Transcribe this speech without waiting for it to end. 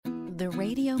the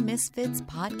Radio Misfits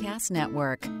Podcast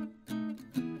Network.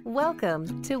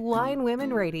 Welcome to Wine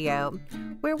Women Radio,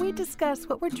 where we discuss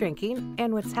what we're drinking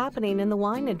and what's happening in the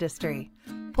wine industry.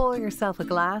 Pour yourself a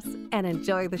glass and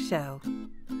enjoy the show.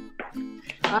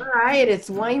 All right, it's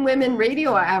Wine Women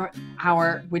Radio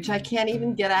Hour, which I can't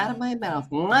even get out of my mouth.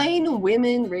 Wine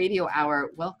Women Radio Hour.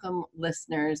 Welcome,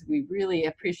 listeners. We really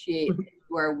appreciate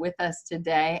you are with us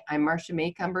today. I'm Marcia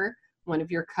Maycumber, one of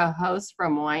your co-hosts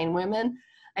from Wine Women.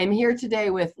 I'm here today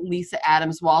with Lisa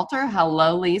Adams-Walter.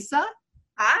 Hello, Lisa.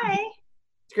 Hi.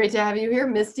 It's great to have you here.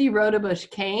 Misty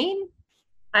Rodebush-Kane.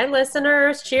 Hi,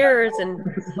 listeners. Cheers. And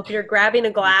hope you're grabbing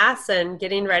a glass and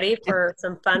getting ready for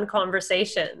some fun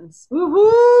conversations.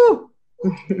 Woohoo!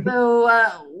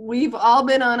 So we've all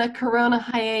been on a Corona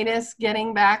hiatus,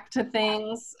 getting back to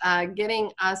things, getting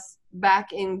us back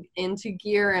into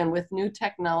gear. And with new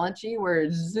technology, we're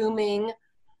Zooming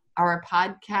our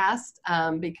podcast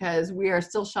because we are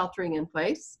still sheltering in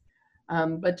place,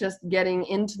 but just getting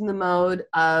into the mode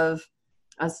of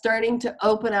starting to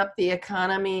open up the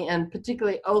economy and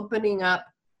particularly opening up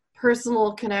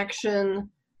personal connection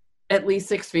at least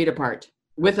 6 feet apart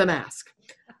with a mask.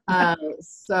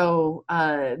 So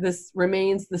this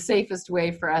remains the safest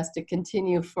way for us to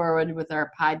continue forward with our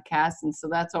podcast. And so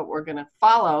that's what we're going to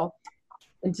follow.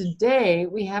 And today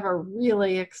we have a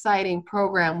really exciting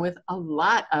program with a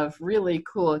lot of really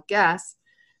cool guests,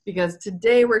 because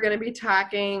today we're going to be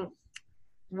talking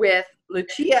with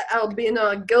Lucia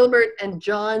Albino Gilbert and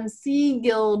John C.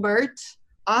 Gilbert,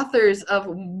 authors of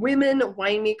Women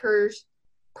Winemakers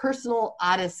Personal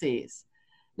Odysseys.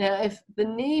 Now, if the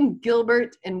name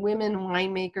Gilbert and Women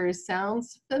Winemakers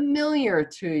sounds familiar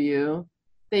to you,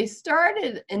 they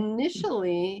started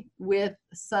initially with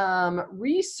some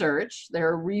research.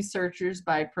 They're researchers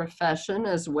by profession,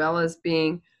 as well as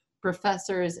being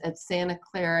professors at Santa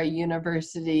Clara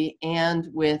University and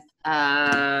with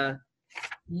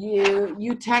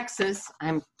Texas.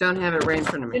 I don't have it right in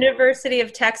front of me. University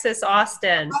of Texas,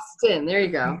 Austin. Austin, there you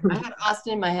go. I had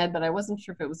Austin in my head, but I wasn't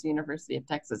sure if it was the University of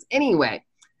Texas. Anyway,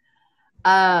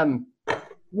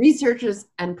 researchers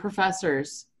and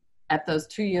professors at those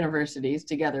two universities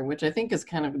together, which I think is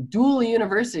kind of dual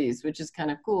universities, which is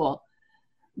kind of cool.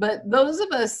 But those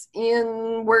of us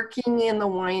working in the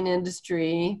wine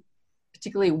industry,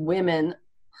 particularly women,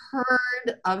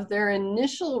 heard of their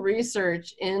initial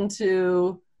research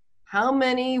into how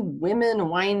many women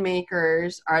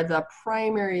winemakers are the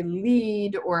primary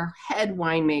lead or head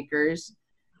winemakers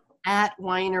at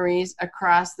wineries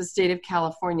across the state of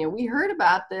California. We heard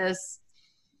about this,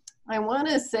 I want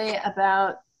to say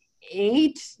about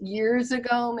 8 years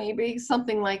ago, maybe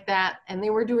something like that. And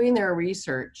they were doing their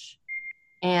research.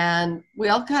 And we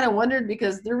all kind of wondered,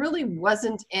 because there really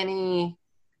wasn't any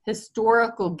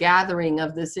historical gathering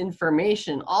of this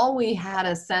information. All we had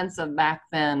a sense of back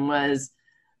then was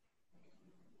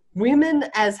women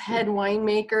as head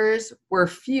winemakers were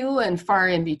few and far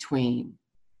in between.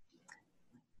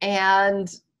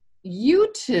 And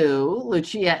you two,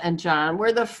 Lucia and John,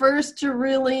 were the first to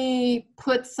really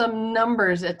put some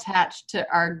numbers attached to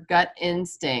our gut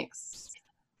instincts.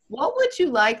 What would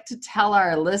you like to tell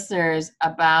our listeners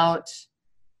about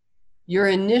your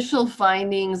initial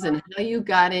findings and how you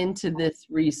got into this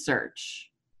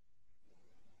research?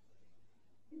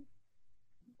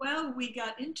 Well, we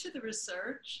got into the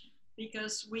research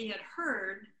because we had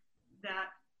heard that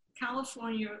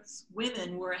California's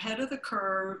women were ahead of the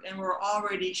curve and were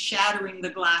already shattering the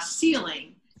glass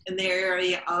ceiling in the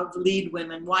area of lead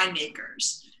women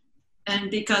winemakers.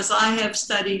 And because I have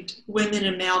studied women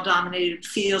in male-dominated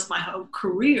fields my whole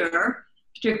career,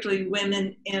 particularly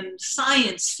women in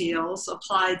science fields,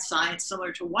 applied science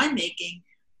similar to winemaking,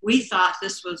 we thought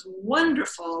this was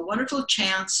wonderful, a wonderful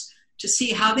chance to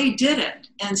see how they did it,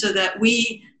 and so that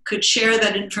we could share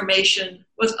that information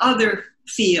with other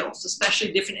fields,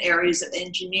 especially different areas of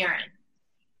engineering.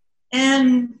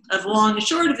 And the long and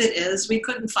short of it is we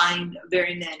couldn't find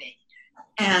very many.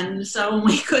 And so when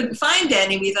we couldn't find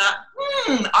any, we thought,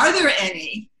 are there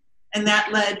any? And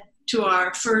that led to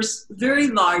our first very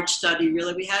large study,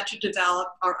 really. We had to develop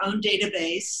our own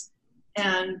database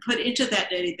and put into that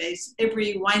database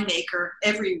every winemaker,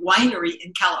 every winery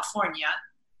in California.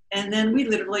 And then we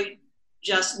literally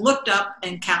just looked up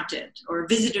and counted, or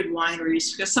visited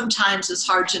wineries, because sometimes it's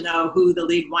hard to know who the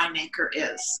lead winemaker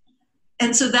is.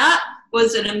 And so that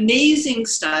was an amazing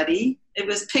study. It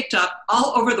was picked up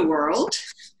all over the world,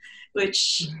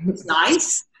 which is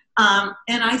nice. And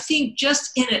I think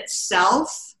just in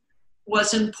itself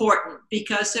was important,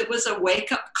 because it was a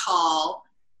wake-up call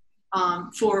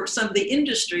for some of the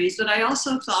industries, but I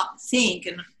also think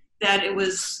that it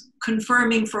was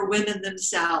confirming for women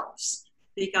themselves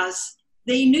because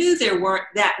they knew there weren't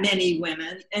that many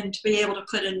women, and to be able to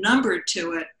put a number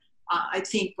to it, I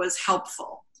think was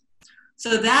helpful.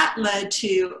 So that led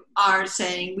to our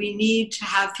saying we need to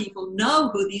have people know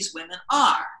who these women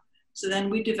are. So then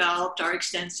we developed our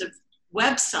extensive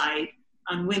website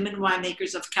on Women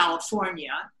Winemakers of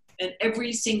California, and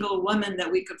every single woman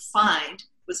that we could find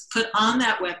was put on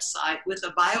that website with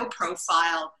a bio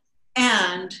profile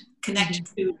and connected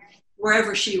to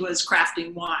wherever she was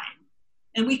crafting wine.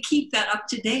 And we keep that up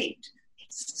to date.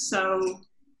 So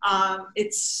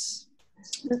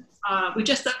we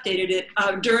just updated it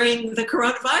during the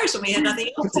coronavirus when we had nothing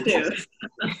else to do.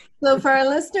 So for our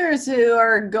listeners who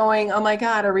are going, oh my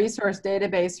God, a resource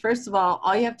database, first of all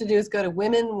you have to do is go to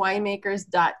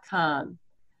womenwinemakers.com.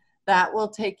 That will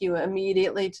take you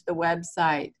immediately to the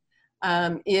website.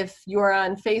 If you're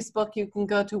on Facebook, you can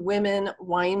go to Women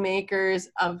Winemakers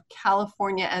of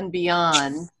California and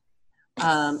Beyond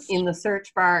in the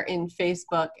search bar in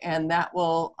Facebook, and that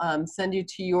will send you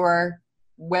to your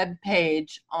web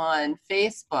page on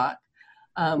Facebook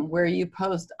where you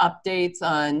post updates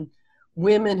on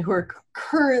women who are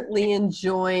currently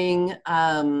enjoying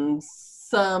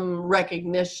some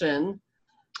recognition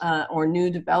or new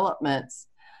developments.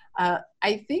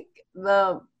 I think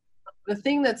the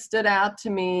thing that stood out to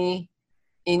me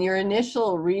in your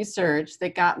initial research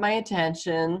that got my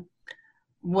attention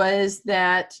was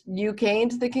that you came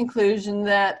to the conclusion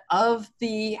that of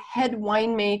the head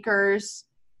winemakers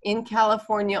in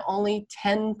California, only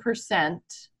 10%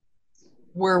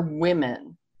 were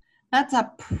women. That's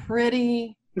a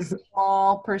pretty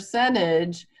small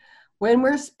percentage when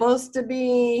we're supposed to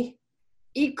be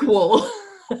equal.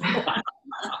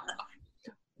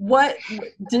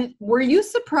 Were you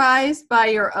surprised by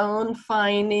your own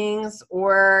findings,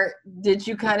 or did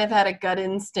you kind of had a gut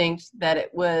instinct that it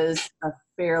was a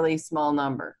fairly small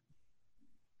number?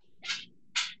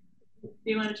 Do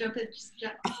you want to jump in,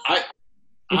 Jack?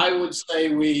 I would say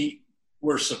we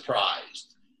were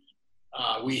surprised.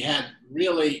 We had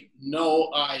really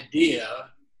no idea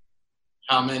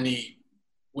how many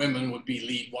women would be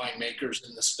lead winemakers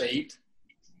in the state,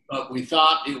 but we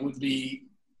thought it would be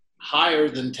higher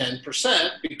than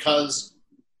 10% because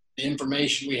the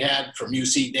information we had from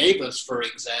UC Davis, for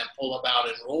example, about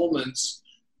enrollments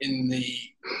in the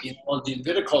enology and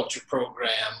viticulture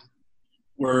program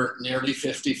were nearly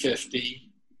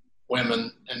 50-50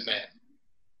 women and men.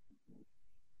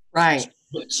 Right.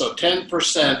 So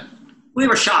 10%. We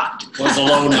were shocked. Was a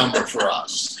low number for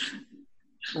us.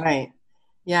 Right.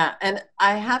 Yeah. And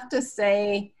I have to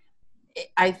say,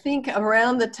 I think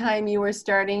around the time you were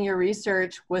starting your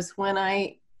research was when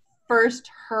I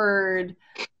first heard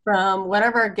from one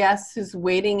of our guests who's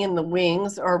waiting in the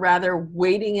wings, or rather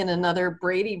waiting in another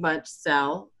Brady Bunch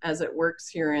cell, as it works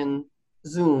here in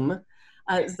Zoom,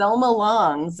 Zelma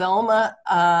Long. Zelma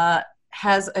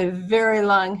has a very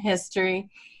long history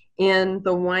in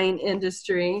the wine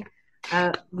industry.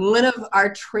 One of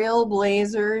our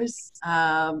trailblazers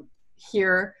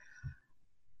here.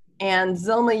 And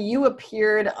Zelma, you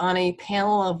appeared on a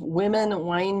panel of women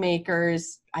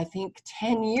winemakers, I think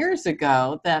 10 years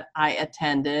ago, that I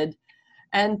attended,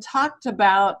 and talked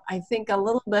about, I think, a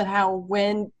little bit how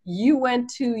when you went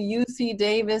to UC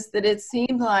Davis, that it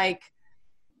seemed like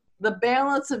the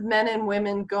balance of men and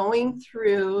women going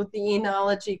through the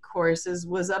enology courses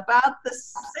was about the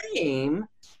same.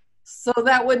 So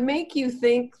that would make you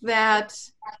think that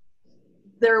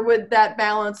that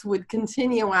balance would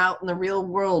continue out in the real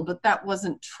world, but that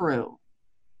wasn't true.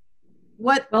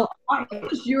 What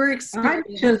was your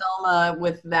experience, Zelma,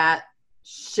 with that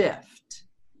shift?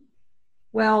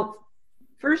 Well,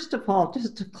 first of all,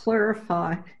 just to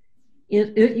clarify,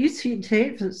 at UC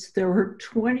Davis, there were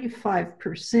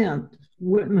 25%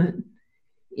 women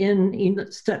in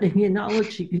studying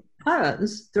enology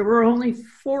because there were only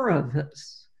 4 of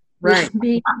us. Right.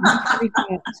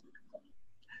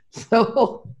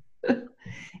 So,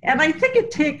 and I think it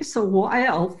takes a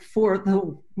while for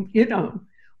the,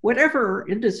 whatever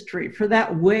industry, for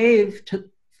that wave to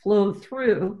flow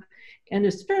through. And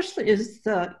especially as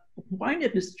the wine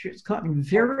industry has gotten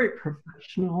very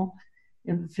professional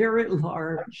and very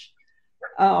large,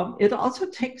 it also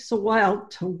takes a while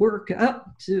to work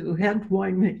up to head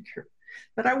winemaker.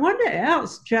 But I want to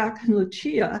ask Jack and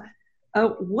Lucia,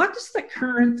 what is the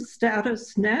current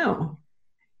status now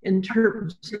in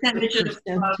terms of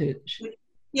percentage?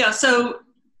 Yeah, so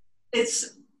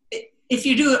if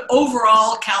you do it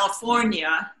overall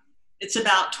California, it's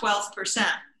about 12%.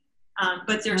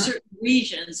 But there are certain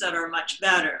regions that are much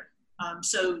better.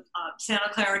 So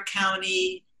Santa Clara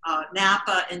County,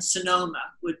 Napa, and Sonoma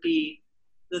would be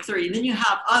the 30. And then you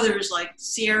have others like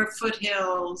Sierra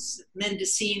Foothills,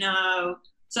 Mendocino,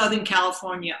 Southern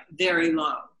California, very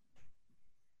low.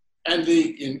 And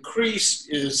the increase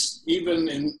is, even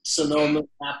in Sonoma,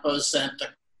 Napa, Santa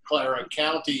Clara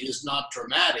County, is not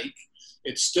dramatic.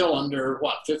 It's still under,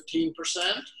 what, 15%?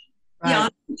 Yeah,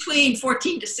 between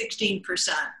 14 to 16%.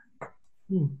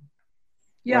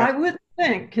 Yeah, I would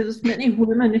think as many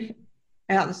women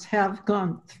as have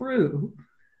gone through,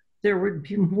 there would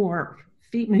be more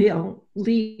female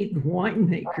lead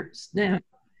winemakers. Now,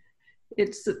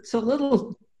 it's a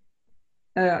little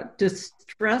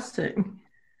distressing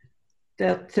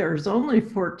that there's only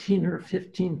 14 or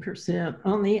 15%.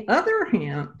 On the other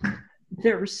hand,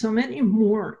 there are so many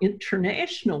more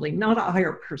internationally, not a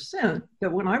higher percent,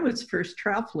 but when I was first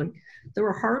traveling, there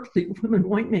were hardly women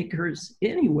winemakers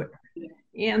anywhere.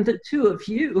 And the two of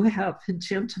you have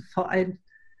identified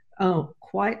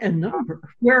quite a number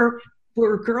where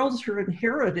girls are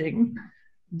inheriting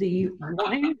the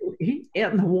winery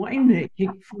and the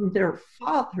winemaking from their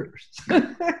fathers.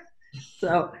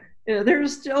 So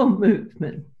there's still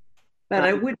movement, but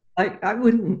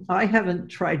I haven't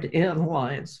tried to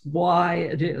analyze why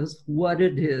it is what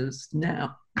it is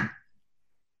now.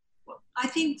 I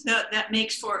think that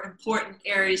makes for important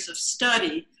areas of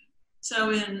study.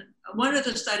 So in one of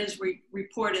the studies we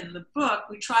report in the book,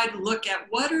 we try to look at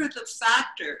what are the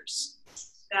factors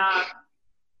that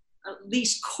at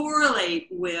least correlate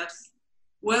with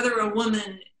whether a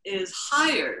woman is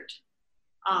hired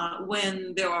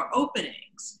when there are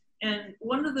openings. And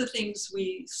one of the things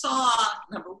we saw,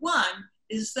 number one,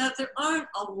 is that there aren't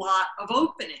a lot of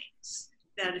openings.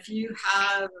 That if you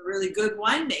have a really good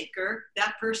winemaker,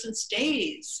 that person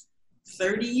stays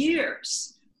 30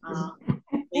 years,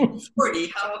 maybe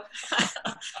 40,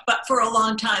 but for a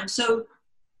long time. So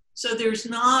there's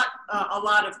not a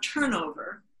lot of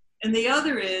turnover. And the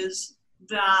other is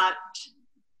that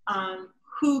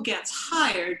who gets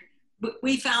hired, but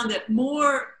we found that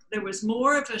there was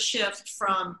more of a shift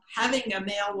from having a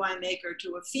male winemaker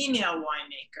to a female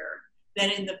winemaker than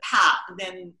in the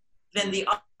than the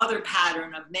other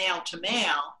pattern of male to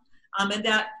male, and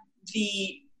that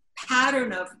the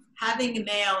pattern of having a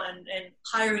male and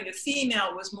hiring a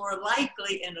female was more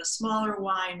likely in a smaller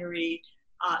winery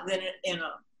than in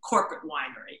a corporate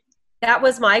winery. That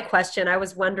was my question. I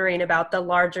was wondering about the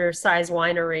larger size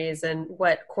wineries and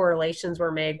what correlations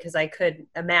were made, because I could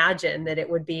imagine that it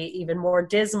would be even more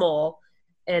dismal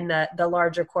in the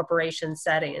larger corporation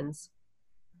settings.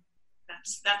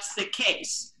 That's the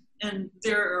case. And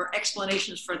there are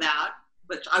explanations for that,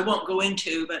 which I won't go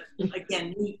into, but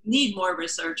again, we need more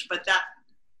research, but that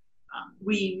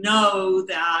we know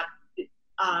that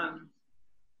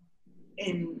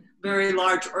in very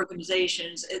large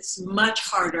organizations, it's much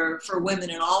harder for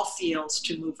women in all fields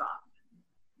to move up.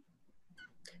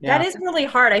 Yeah. That is really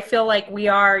hard. I feel like we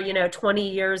are, 20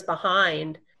 years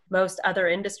behind most other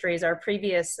industries. Our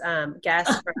previous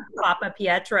guest, Papa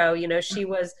Pietro, she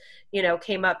was,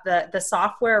 came up the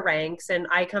software ranks, and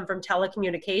I come from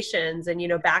telecommunications.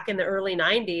 And, back in the early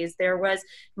 90s, there was,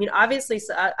 obviously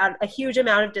a huge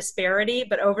amount of disparity,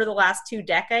 but over the last 2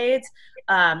 decades,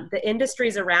 the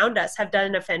industries around us have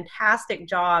done a fantastic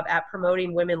job at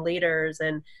promoting women leaders.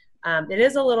 And it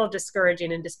is a little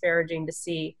discouraging and disparaging to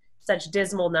see such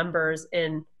dismal numbers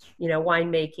in,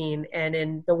 winemaking and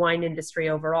in the wine industry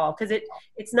overall, because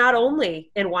it's not only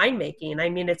in winemaking. I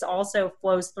mean, it's also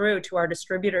flows through to our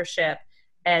distributorship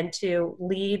and to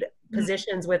lead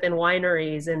positions within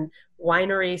wineries and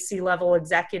winery C-level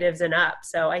executives and up.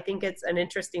 So I think it's an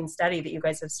interesting study that you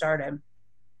guys have started.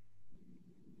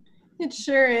 It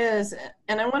sure is.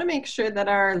 And I want to make sure that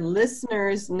our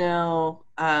listeners know,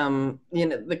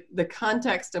 the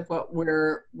context of what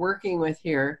we're working with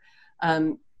here.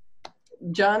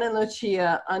 John and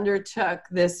Lucia undertook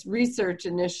this research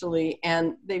initially,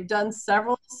 and they've done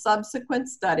several subsequent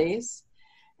studies.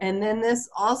 And then this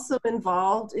also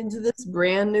involved into this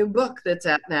brand new book that's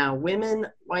out now, Women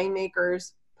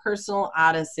Winemakers, Personal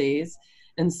Odysseys.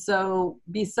 And so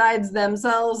besides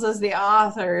themselves as the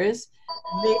authors,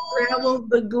 they traveled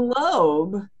the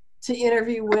globe to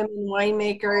interview women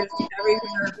winemakers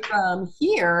everywhere from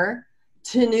here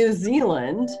to New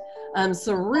Zealand.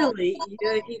 So really,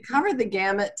 you covered the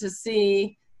gamut to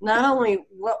see not only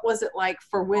what was it like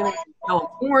for women in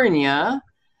California,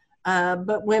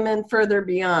 but women further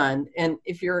beyond. And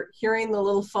if you're hearing the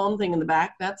little phone thing in the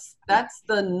back, that's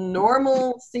the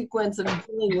normal sequence of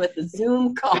dealing with the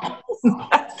Zoom calls.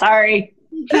 Sorry.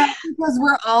 Because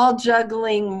we're all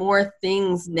juggling more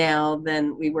things now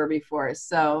than we were before.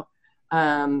 So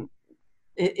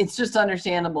it's just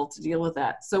understandable to deal with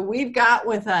that. So we've got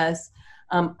with us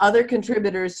Other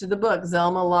contributors to the book,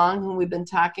 Zelma Long, whom we've been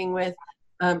talking with,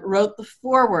 wrote the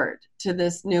foreword to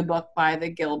this new book by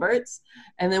the Gilberts.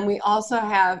 And then we also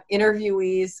have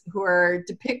interviewees who are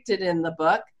depicted in the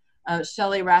book.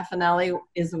 Shelley Raffanelli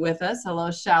is with us.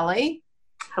 Hello, Shelley.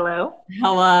 Hello.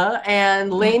 Hello.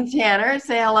 And Lane Tanner.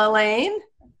 Say hello, Lane.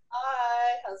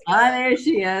 Hi. Hi, there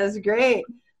she is. Great.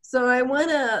 So I want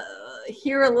to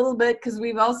hear a little bit, because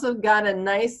we've also got a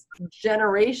nice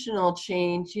generational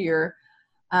change here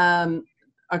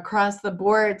across the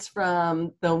boards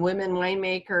from the women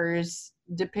winemakers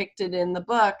depicted in the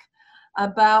book,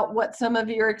 about what some of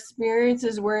your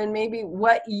experiences were and maybe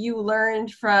what you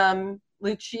learned from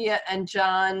Lucia and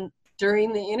John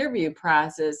during the interview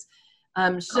process.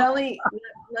 Shelley,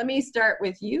 let me start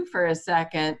with you for a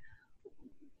second.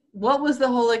 What was the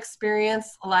whole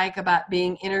experience like about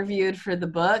being interviewed for the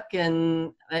book,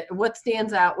 and what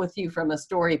stands out with you from a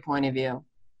story point of view?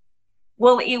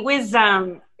 Well, it was,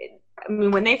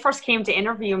 when they first came to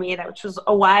interview me, which was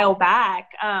a while back,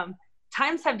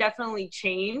 times have definitely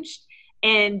changed.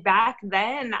 And back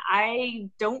then, I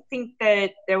don't think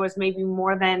that there was maybe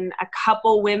more than a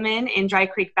couple women in Dry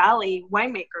Creek Valley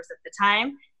winemakers at the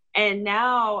time. And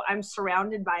now I'm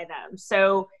surrounded by them.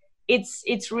 So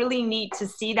it's really neat to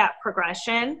see that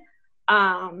progression.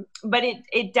 But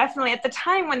it definitely, at the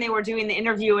time when they were doing the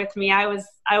interview with me, I was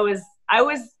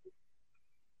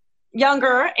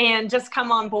younger and just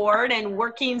come on board and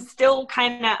working still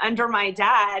kind of under my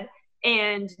dad.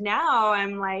 And now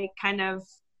I'm like kind of,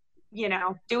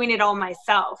 doing it all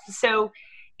myself. So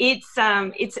it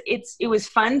was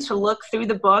fun to look through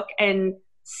the book and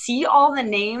see all the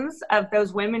names of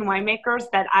those women winemakers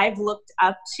that I've looked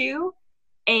up to,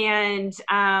 and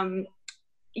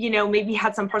maybe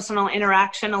had some personal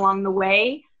interaction along the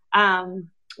way,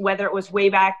 whether it was way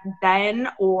back then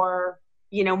or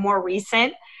more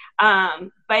recent.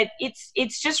 But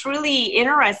it's just really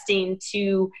interesting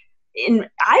and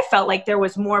I felt like there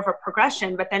was more of a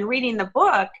progression, but then reading the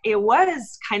book, it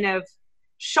was kind of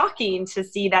shocking to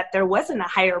see that there wasn't a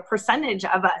higher percentage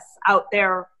of us out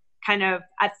there kind of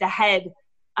at the head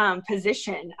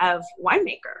position of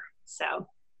winemaker. So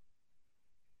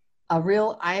a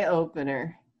real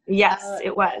eye-opener. Yes,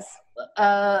 it was.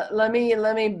 Let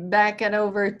me back it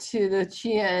over to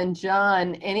Lucia and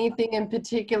John. Anything in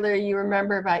particular you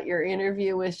remember about your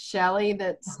interview with Shelley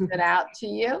that stood out to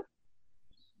you?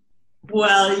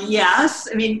 Well, yes.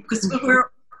 I mean, because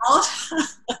we're also,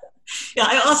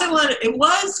 I also wanted, it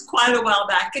was quite a while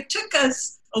back. It took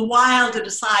us a while to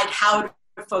decide how to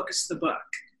focus the book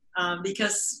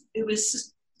because it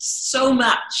was so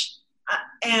much.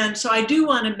 And so I do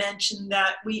want to mention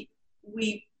that we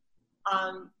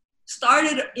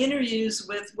started interviews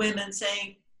with women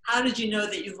saying, how did you know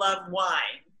that you love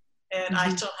wine? And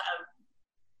I still have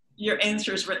your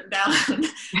answers written down.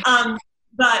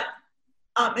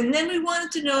 And then we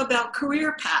wanted to know about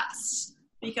career paths,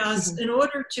 because in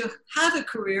order to have a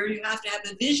career, you have to have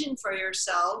a vision for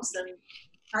yourselves. And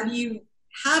how do you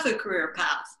have a career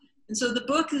path? And so the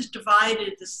book is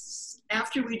divided.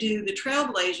 After we do the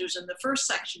Trailblazers in the first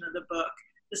section of the book,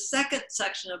 the second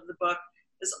section of the book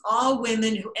is all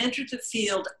women who entered the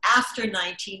field after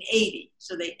 1980.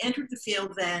 So they entered the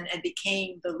field then and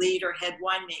became the lead or head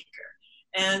winemaker.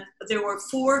 And there were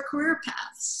 4 career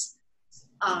paths.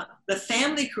 The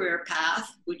family career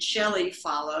path, which Shelley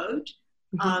followed,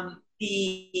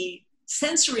 the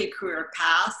sensory career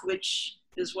path, which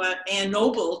is what Ann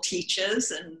Noble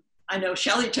teaches, and I know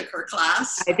Shelley took her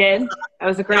class. I did. That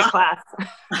was a great class.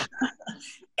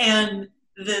 And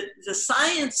the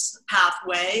science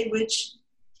pathway, which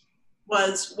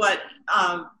was what,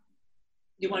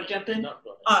 you want to jump in? No,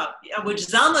 go ahead. Which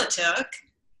Zelma took,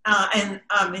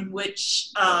 in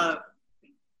which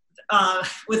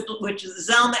which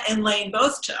Zelma and Lane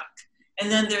both took. And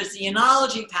then there's the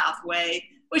enology pathway,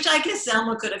 which I guess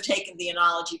Zelma could have taken the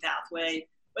enology pathway.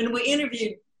 When we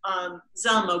interviewed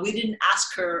Zelma, we didn't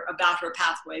ask her about her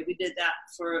pathway. We did that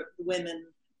for women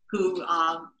who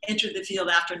entered the field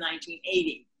after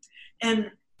 1980.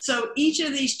 And so each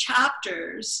of these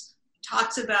chapters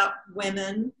talks about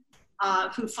women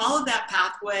who followed that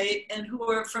pathway and who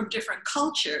are from different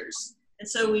cultures. And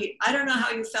so I don't know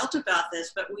how you felt about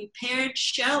this, but we paired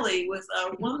Shelley with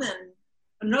a woman,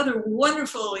 another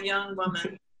wonderful young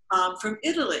woman from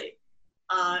Italy.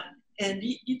 And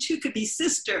you two could be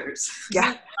sisters.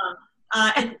 Yeah.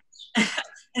 And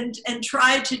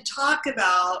tried to talk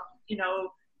about,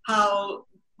 how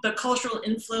the cultural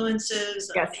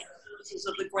influences, yes, and the influences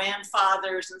of the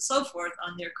grandfathers and so forth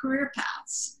on their career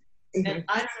paths. And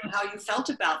I don't know how you felt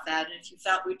about that, and if you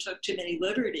felt we took too many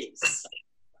liberties.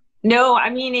 No, I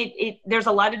mean, there's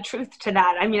a lot of truth to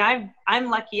that. I mean, I'm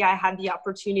lucky I had the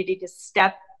opportunity to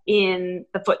step in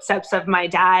the footsteps of my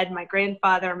dad, my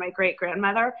grandfather, my great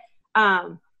grandmother.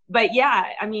 But yeah,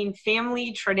 I mean,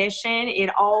 family tradition, it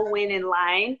all went in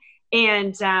line.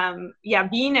 And yeah,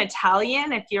 being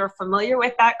Italian, if you're familiar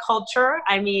with that culture,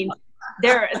 I mean,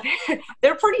 they're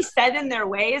pretty set in their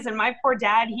ways. And my poor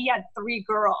dad, he had 3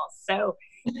 girls. So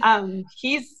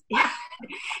he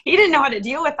didn't know how to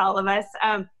deal with all of us.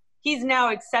 He's now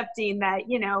accepting that,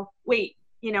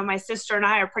 my sister and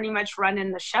I are pretty much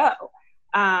running the show.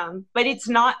 But it's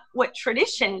not what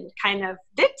tradition kind of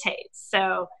dictates.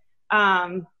 So,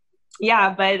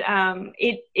 yeah, but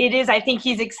it is, I think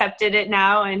he's accepted it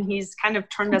now and he's kind of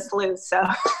turned us loose. So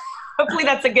hopefully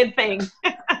that's a good thing.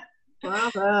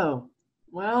 Bravo.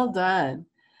 Well done.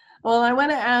 Well, I want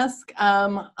to ask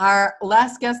our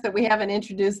last guest that we haven't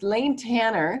introduced, Lane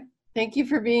Tanner. Thank you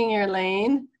for being here,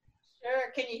 Lane.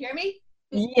 Sure. Can you hear me?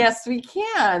 Yes, we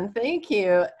can. Thank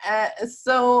you.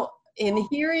 So in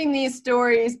hearing these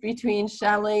stories between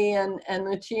Shelley and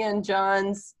Lucia and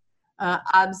John's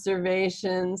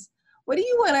observations, what do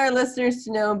you want our listeners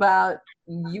to know about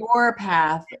your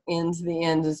path into the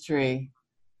industry?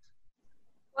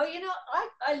 Well,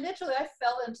 I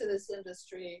fell into this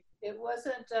industry. It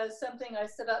wasn't something I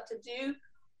set out to do.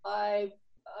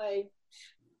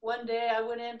 One day I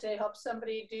went in to help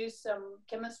somebody do some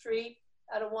chemistry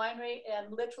at a winery,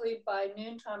 and literally by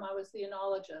noontime I was the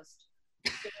enologist.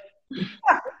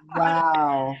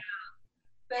 Wow.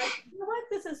 But you know what?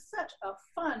 This is such a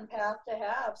fun path to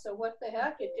have. So what the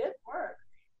heck? It did work.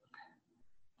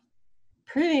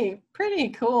 Pretty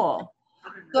cool.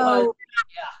 So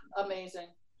yeah, amazing.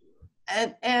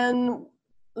 And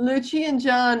Lucia and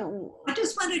John, I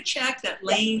just want to check that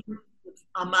Lane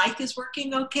mic is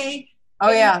working okay.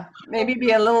 Oh yeah, maybe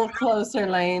be a little closer,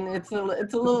 Lane. It's a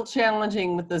little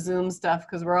challenging with the Zoom stuff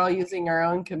because we're all using our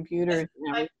own computers.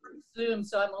 I Zoom,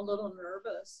 so I'm a little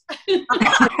nervous.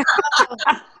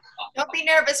 Don't be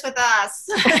nervous with us.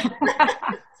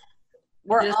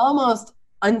 We're almost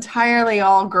entirely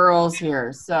all girls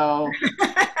here, so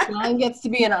John gets to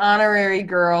be an honorary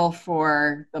girl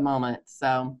for the moment.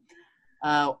 So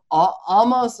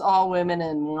almost all women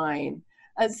in wine.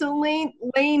 So Lane,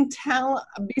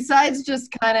 besides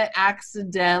just kind of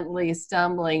accidentally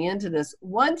stumbling into this,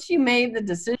 once you made the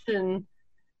decision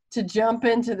to jump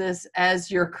into this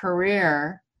as your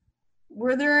career,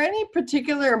 were there any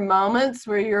particular moments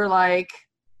where you're like,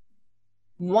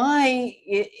 why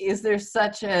is there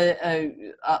such a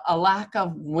lack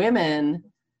of women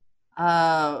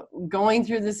going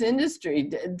through this industry?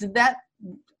 Did that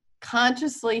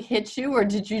consciously hit you, or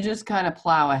did you just kind of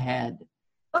plow ahead?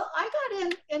 Well, I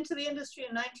got into the industry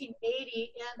in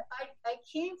 1980, and I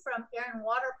came from air and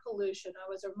water pollution. I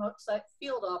was a remote site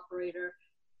field operator.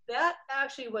 That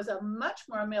actually was a much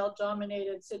more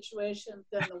male-dominated situation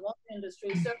than the wine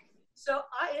industry. So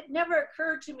it never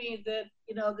occurred to me that,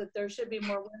 that there should be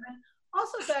more women.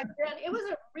 Also back then, it was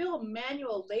a real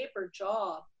manual labor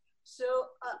job. So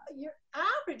your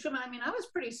average woman, I was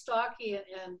pretty stocky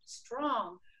and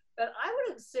strong, but I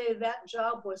wouldn't say that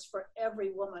job was for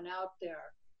every woman out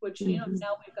there, which, now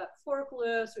we've got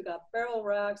forklifts, we've got barrel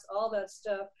racks, all that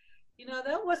stuff.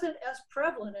 That wasn't as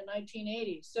prevalent in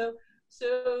 1980. So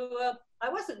I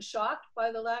wasn't shocked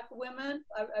by the lack of women.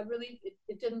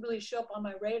 It didn't really show up on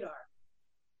my radar.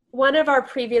 One of our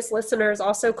previous listeners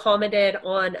also commented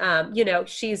on,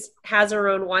 she has her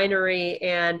own winery,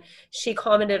 and she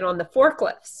commented on the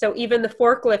forklifts. So even the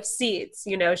forklift seats,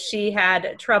 she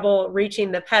had trouble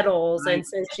reaching the pedals. Right. And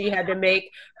so she had to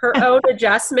make her own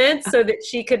adjustments so that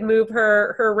she could move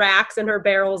her racks and her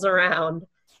barrels around.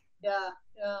 Yeah.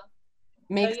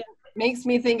 Makes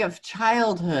me think of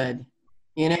childhood,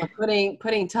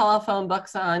 putting telephone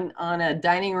books on a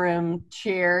dining room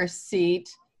chair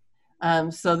seat.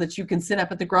 So that you can sit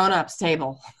up at the grown-ups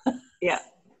table. Yeah.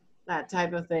 That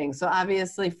type of thing. So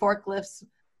obviously forklifts,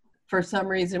 for some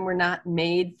reason, were not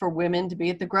made for women to be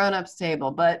at the grown-ups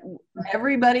table, but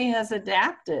everybody has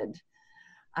adapted.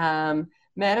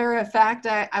 Matter of fact,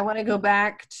 I want to go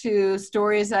back to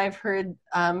stories I've heard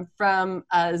from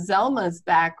Zelma's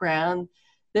background,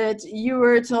 that you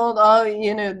were told,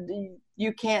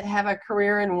 you can't have a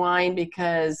career in wine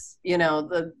because,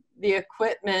 the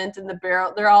equipment and the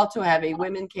barrel, they're all too heavy.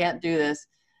 Women can't do this.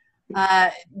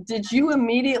 Did you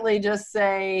immediately just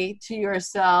say to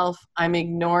yourself, I'm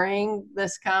ignoring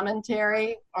this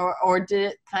commentary, or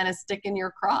did it kind of stick in your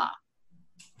craw?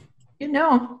 When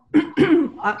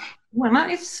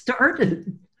I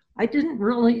started, I didn't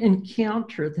really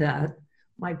encounter that.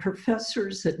 My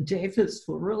professors at Davis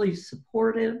were really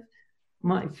supportive.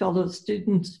 my fellow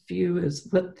students' view is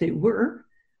what they were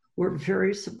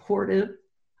very supportive.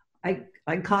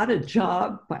 I got a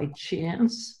job by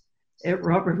chance at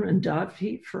Robert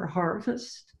Mondavi for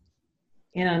Harvest.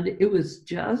 And it was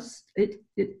just,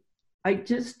 I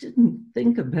just didn't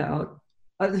think about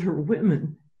other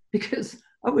women because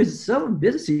I was so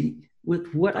busy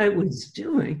with what I was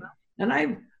doing. And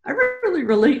I really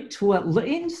relate to what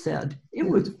Lane said. It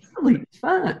was really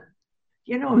fun.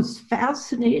 You know, it was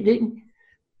fascinating.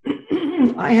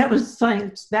 I have a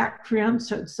science background,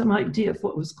 so I had some idea of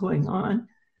what was going on.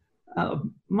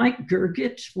 Mike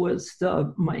Gergich was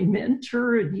my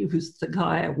mentor, and he was the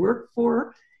guy I worked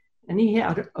for. And he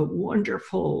had a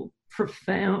wonderful,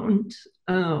 profound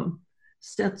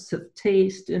sense of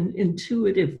taste and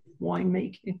intuitive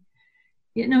winemaking.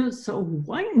 You know, so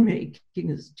winemaking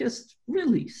is just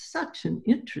really such an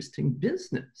interesting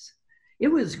business. It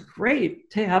was great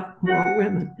to have more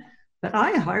women, but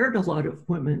I hired a lot of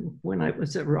women when I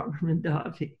was at Robert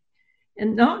Mondavi.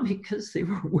 And not because they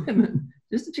were women,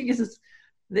 just because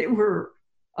they were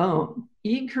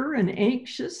eager and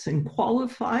anxious and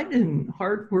qualified and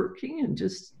hardworking and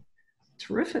just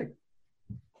terrific.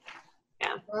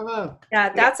 Yeah. Bravo. Yeah,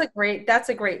 that's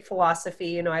a great philosophy.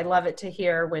 You know, I love it to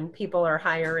hear when people are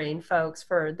hiring folks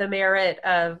for the merit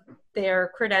of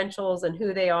their credentials and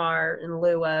who they are in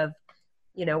lieu of,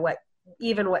 you know, what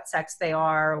sex they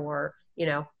are, or, you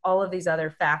know, all of these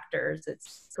other factors.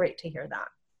 It's great to hear that.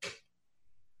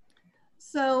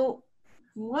 So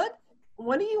what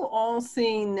are you all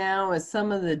seeing now as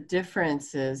some of the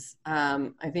differences?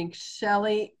 I think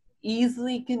Shelley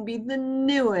easily can be the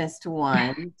newest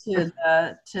one to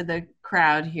the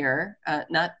crowd here.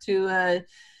 Not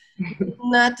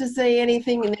to say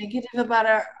anything negative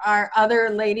about our other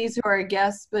ladies who are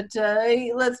guests, but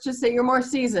let's just say you're more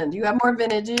seasoned. You have more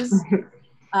vintages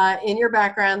in your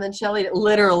background than Shelley,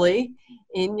 literally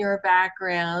in your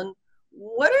background.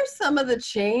 What are some of the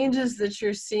changes that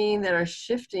you're seeing that are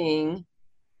shifting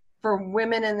for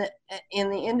women in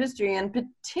the industry? And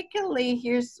particularly,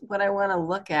 here's what I want to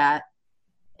look at,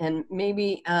 and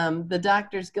maybe the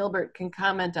Doctors Gilbert can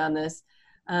comment on this.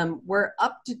 We're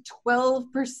up to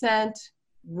 12%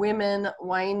 women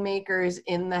winemakers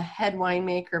in the head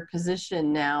winemaker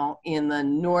position now in the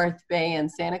North Bay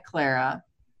and Santa Clara.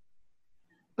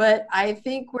 But I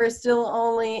think we're still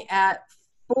only at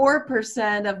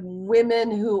 4% of women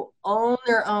who own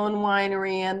their own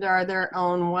winery and are their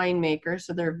own winemakers,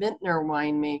 so they're vintner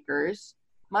winemakers,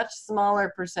 much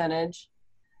smaller percentage.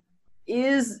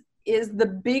 Is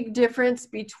the big difference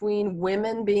between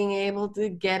women being able to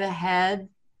get ahead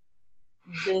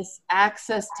this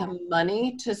access to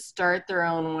money to start their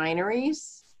own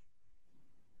wineries?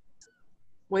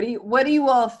 What do you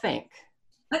all think?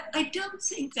 I don't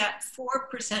think that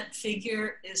 4%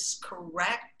 figure is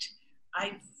correct.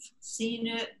 I've seen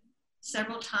it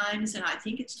several times, and I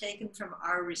think it's taken from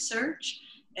our research,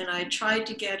 and I tried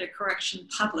to get a correction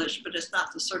published, but it's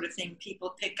not the sort of thing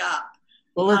people pick up.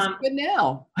 Well, it's good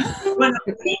now.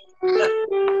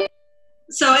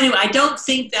 So anyway, I don't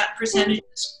think that percentage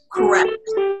is correct.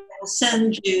 I'll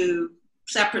send you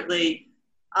separately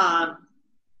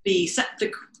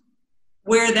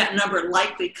where that number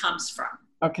likely comes from.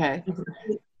 Okay.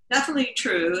 Definitely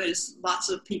true, as lots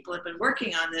of people have been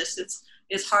working on this.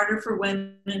 It's harder for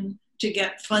women to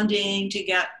get funding, to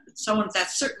get so on.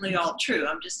 That's certainly all true.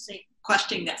 I'm just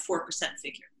questioning that 4%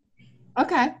 figure.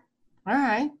 Okay. All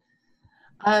right.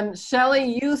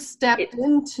 Shelley, you stepped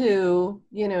into,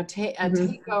 a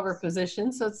takeover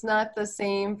position, so it's not the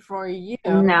same for you.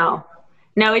 No,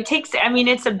 it takes,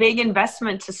 it's a big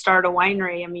investment to start a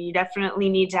winery. You definitely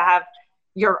need to have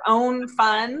your own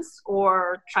funds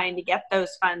or trying to get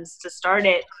those funds to start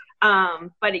it.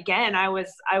 But again, I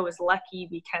was lucky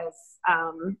because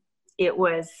it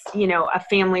was, a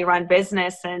family-run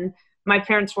business, and my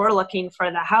parents were looking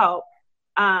for the help.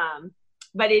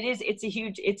 But it's a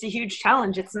huge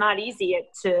challenge. It's not easy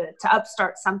to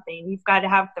upstart something. You've got to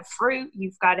have the fruit,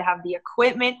 you've got to have the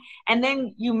equipment, and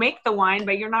then you make the wine,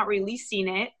 but you're not releasing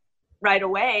it right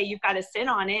away. You've got to sit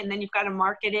on it, and then you've got to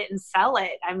market it and sell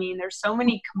it. There's so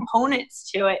many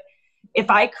components to it. If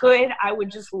I could, I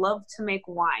would just love to make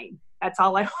wine. That's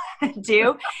all I want to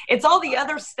do. It's all the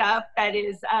other stuff that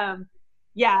is,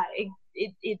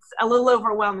 it's a little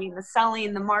overwhelming. The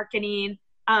selling, the marketing.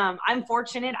 I'm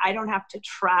fortunate. I don't have to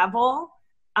travel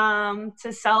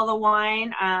to sell the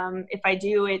wine. If I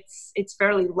do, it's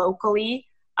fairly locally.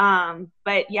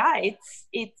 But yeah,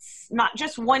 it's not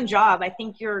just one job. I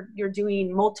think you're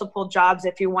doing multiple jobs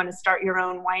if you want to start your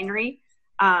own winery,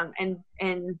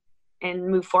 and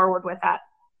move forward with that.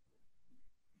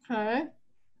 Okay.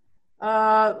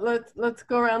 let's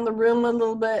go around the room a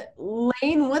little bit.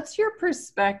 Lane, what's your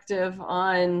perspective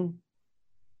on,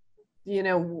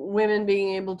 women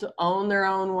being able to own their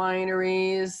own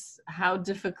wineries? How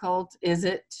difficult is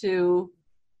it to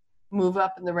move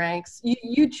up in the ranks?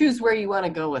 You choose where you want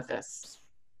to go with this.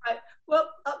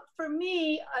 For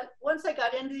me, once I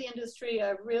got into the industry,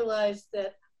 I realized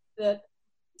that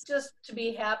just to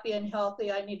be happy and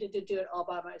healthy, I needed to do it all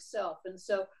by myself. And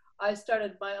so I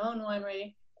started my own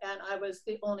winery, and I was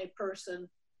the only person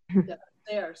that was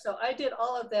there. So I did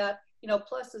all of that,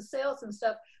 plus the sales and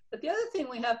stuff. But the other thing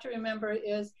we have to remember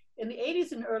is in the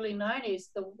 80s and early 90s,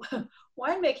 the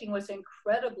winemaking was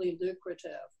incredibly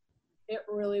lucrative. It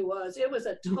really was. It was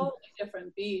a totally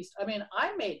different beast. I mean,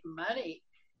 I made money.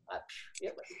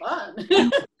 It was fun.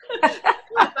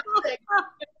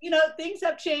 Things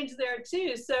have changed there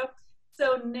too.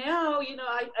 So now,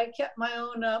 I kept my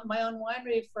own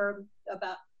winery for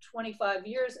about 25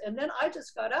 years, and then I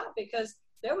just got out because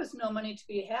there was no money to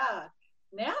be had.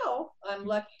 Now I'm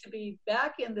lucky to be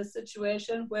back in the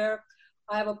situation where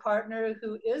I have a partner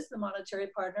who is the monetary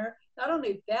partner. Not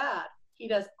only that, he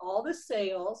does all the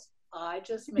sales. I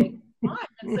just make wine.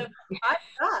 And so I've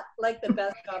got like the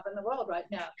best job in the world right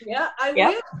now. Yeah, I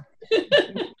will.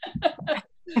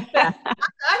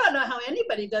 I don't know how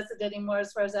anybody does it anymore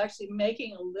as far as actually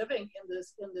making a living in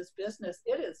this business.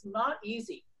 It is not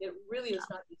easy. It really is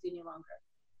not easy any longer.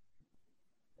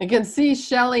 I can see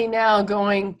Shelley now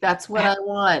going, that's what I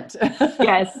want.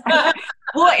 Yes.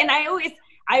 Well, and I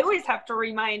always have to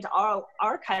remind all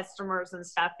our customers and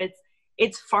stuff,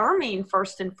 it's farming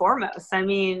first and foremost. I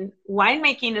mean,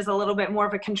 winemaking is a little bit more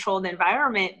of a controlled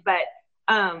environment, but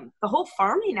the whole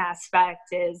farming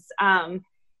aspect is,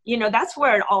 that's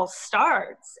where it all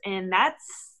starts. And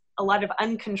that's a lot of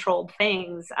uncontrolled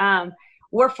things.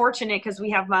 We're fortunate because we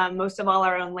have most of all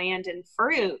our own land and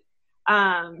fruit.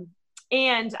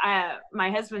 And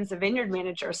my husband's a vineyard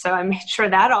manager, so I made sure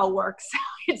that all works.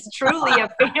 It's truly a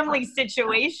family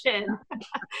situation.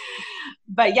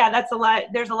 But yeah, that's a lot.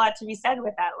 There's a lot to be said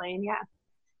with that, Lane. Yeah.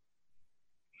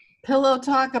 Pillow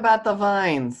talk about the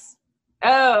vines.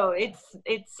 Oh,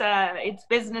 it's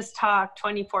business talk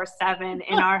 24/7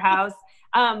 in our house.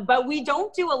 But we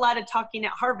don't do a lot of talking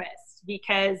at harvest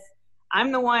because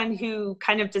I'm the one who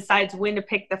kind of decides when to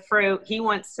pick the fruit. He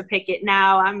wants to pick it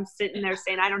now. I'm sitting there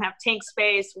saying, I don't have tank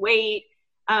space, wait.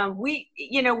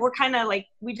 We're kind of like,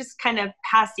 we just kind of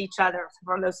pass each other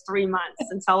for those 3 months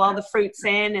until all the fruit's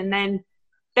in, and then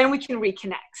we can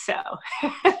reconnect. So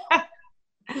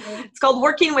it's called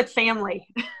working with family.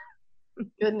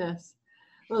 Goodness.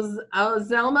 Well,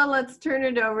 Zelma, let's turn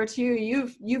it over to you.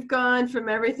 You've gone from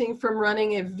everything from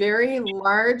running a very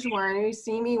large winery,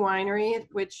 Simi Winery,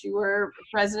 which you were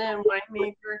president and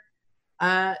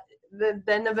winemaker.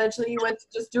 Then eventually you went to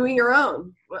just doing your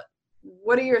own.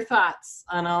 What are your thoughts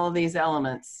on all of these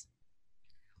elements?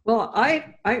 Well,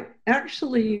 I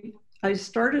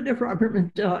started at Robert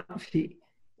McDuffie,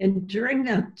 and during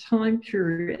that time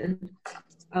period,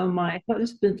 my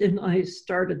husband and I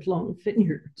started Lone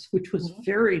Vineyards, which was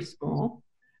very small.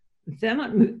 Then I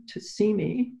moved to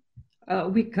Simi.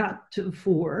 We got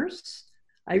divorced.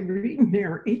 I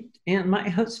remarried, and my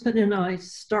husband and I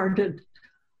started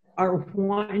our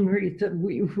winery that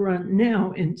we run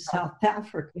now in South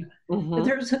Africa. Mm-hmm.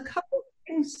 There's a couple of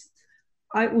things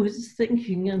I was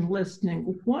thinking and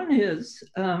listening. One is,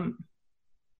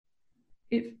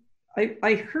 if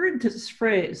I heard this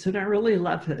phrase, and I really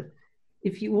love it.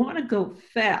 If you want to go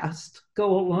fast,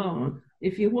 go alone.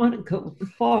 If you want to go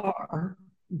far,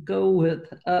 go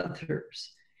with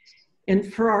others.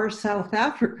 And for our South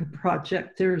Africa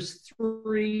project, there's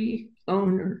 3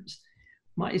 owners.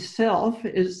 Myself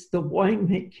is the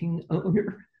winemaking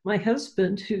owner. My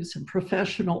husband, who's a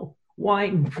professional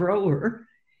wine grower,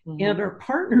 and our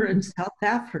partner in South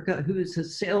Africa, who is a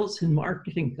sales and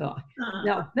marketing guy.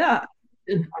 Now that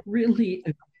is really,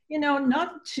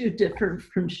 not too different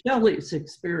from Shelley's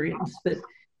experience, but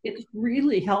it's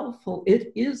really helpful.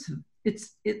 It's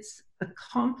a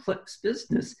complex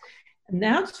business, and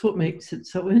that's what makes it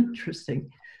so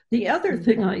interesting. The other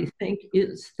thing I think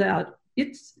is that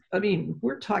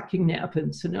we're talking Napa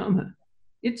and Sonoma.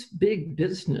 It's big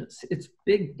business. It's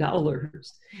big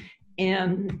dollars.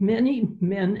 And many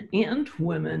men and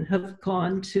women have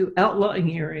gone to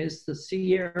outlying areas, the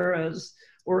Sierras,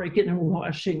 Oregon, and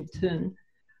Washington,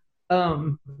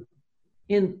 and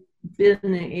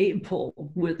been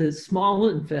able, with a small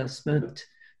investment,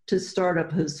 to start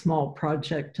up a small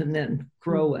project and then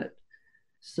grow it.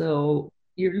 So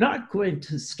you're not going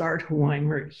to start a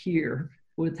winery here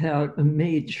without a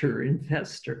major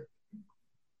investor.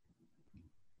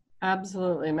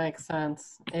 Absolutely makes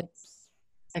sense.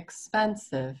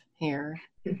 expensive here,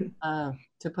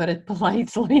 to put it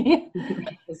politely,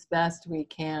 as best we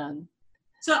can.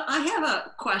 So I have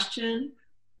a question,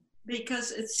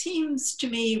 because it seems to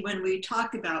me when we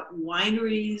talk about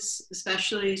wineries,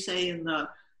 especially say in the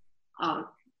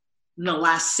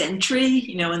last century,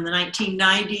 in the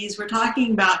 1990s, we're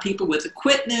talking about people with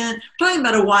equipment. We're talking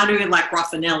about a winery like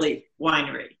Raffinelli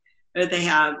Winery. They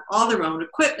have all their own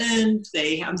equipment,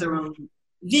 they have their own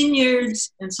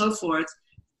vineyards and so forth.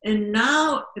 And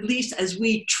now, at least as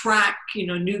we track,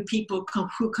 new people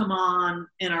who come on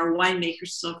and are winemakers and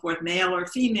so forth, male or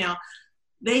female,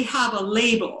 they have a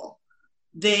label.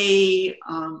 They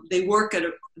work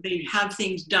they have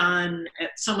things done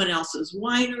at someone else's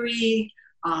winery.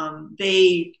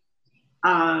 They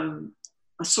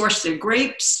source their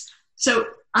grapes. So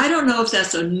I don't know if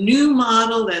that's a new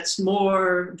model that's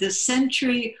more this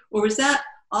century, or is that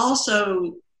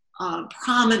also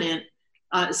prominent,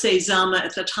 say, Zelma,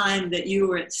 at the time that you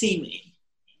were at CME?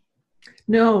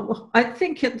 No, I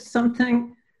think it's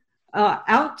something,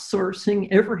 outsourcing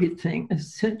everything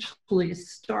essentially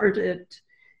started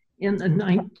in the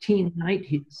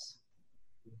 1990s.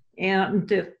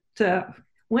 And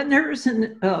when there's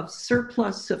a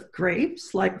surplus of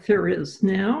grapes like there is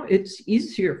now, it's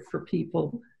easier for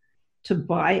people to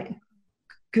buy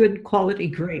good quality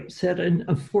grapes at an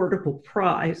affordable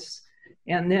price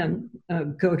and then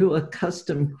go to a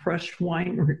custom crushed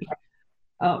winery.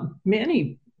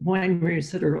 Many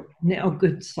wineries that are now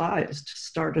good sized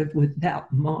started with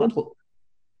that model.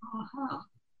 Uh-huh.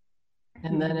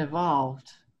 And then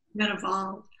evolved.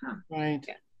 Huh. Right.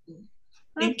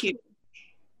 Thank you.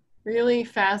 Really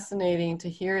fascinating to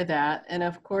hear that. And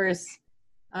of course,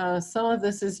 some of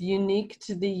this is unique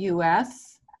to the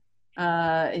US.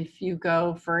 If you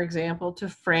go, for example, to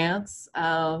France,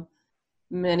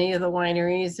 many of the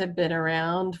wineries have been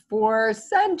around for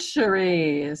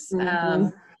centuries.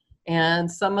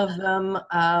 And some of them,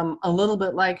 a little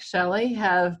bit like Shelley,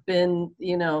 have been,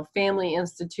 family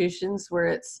institutions where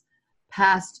it's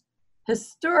passed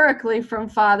historically from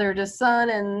father to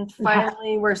son, and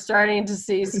finally we're starting to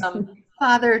see some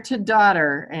father to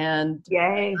daughter and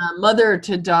mother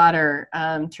to daughter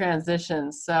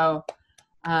transitions. So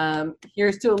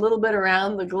here's to a little bit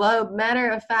around the globe.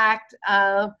 Matter of fact,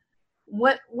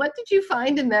 what did you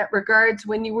find in that regards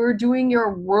when you were doing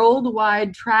your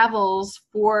worldwide travels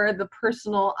for the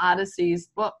Personal Odysseys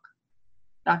book,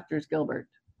 Dr. Gilbert,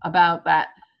 about that?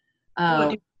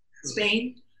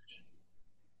 Spain?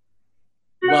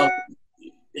 Well,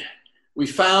 we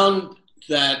found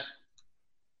that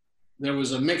there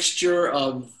was a mixture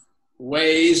of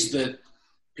ways that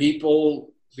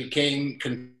people became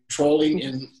controlling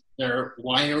in their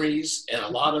wineries, and a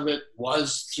lot of it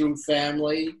was through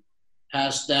family,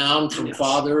 passed down from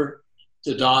father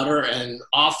to daughter, and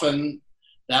often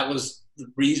that was the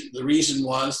reason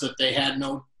was that they had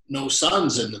no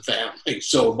sons in the family.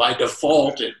 So by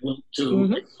default, it went to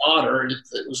the daughter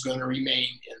that was going to remain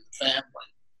in the family.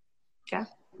 Yeah.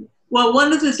 Well,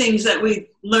 one of the things that we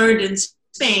learned in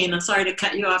Spain, I'm sorry to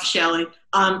cut you off, Shelley,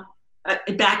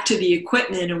 back to the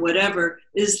equipment and whatever,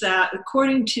 is that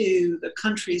according to the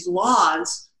country's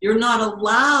laws, you're not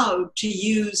allowed to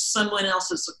use someone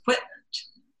else's equipment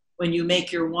when you make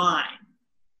your wine.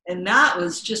 And that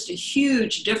was just a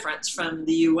huge difference from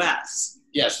the U.S.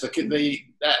 Yes,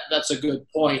 that's a good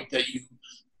point. That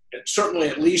certainly,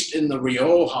 at least in the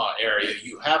Rioja area,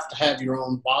 you have to have your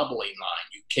own bottling line.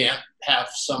 You can't have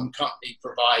some company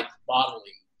provide bottling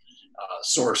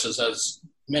sources, as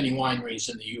many wineries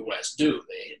in the U.S. do.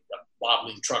 The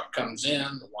bottling truck comes in,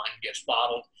 the wine gets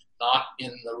bottled. Not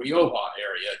in the Rioja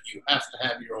area. You have to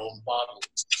have your own bottling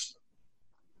system.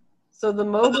 So the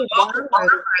mobile bar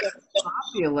that's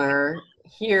popular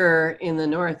here in the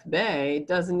North Bay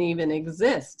doesn't even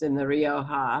exist in the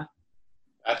Rioja.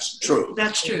 That's true.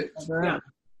 That's true. Yeah.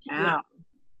 Wow.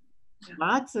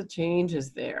 Lots of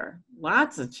changes there.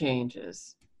 Lots of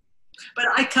changes. But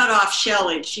I cut off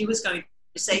Shelley. She was going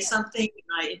to say something,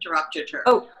 and I interrupted her.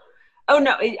 Oh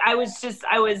no! I was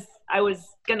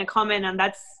going to comment on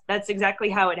that's exactly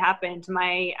how it happened.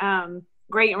 My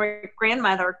great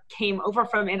grandmother came over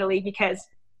from Italy because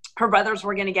her brothers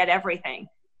were going to get everything,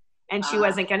 and she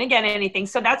wasn't going to get anything.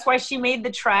 So that's why she made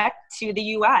the trek to the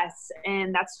U.S.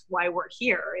 and that's why we're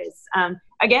here. Is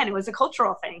again, it was a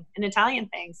cultural thing, an Italian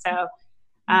thing. So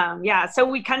so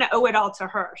we kind of owe it all to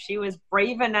her. She was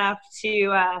brave enough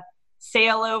to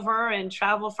sail over and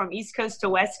travel from East Coast to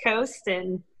West Coast,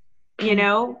 and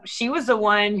she was the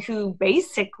one who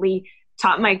basically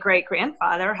taught my great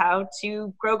grandfather how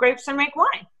to grow grapes and make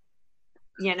wine.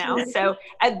 So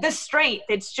the strength,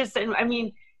 it's just, I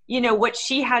mean, what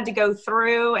she had to go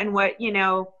through and what,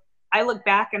 I look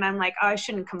back and I'm like, oh, I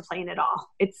shouldn't complain at all.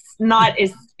 It's not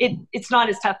as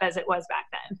tough as it was back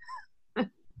then.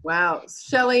 Wow.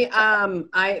 Shelley,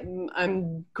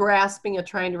 I'm grasping at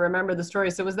trying to remember the story.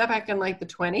 So was that back in like the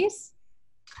 20s?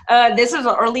 This is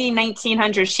the early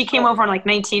 1900s. She came over in like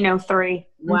 1903.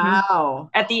 Wow.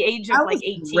 At the age of like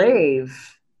 18.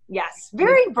 Brave. Yes,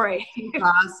 very brave.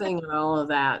 Crossing and all of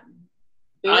that.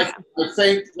 I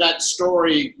think that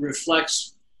story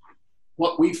reflects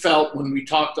what we felt when we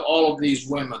talked to all of these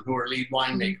women who are lead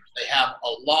winemakers. They have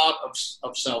a lot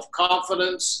of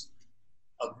self-confidence,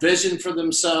 a vision for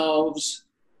themselves.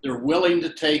 They're willing to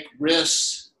take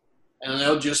risks, and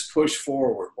they'll just push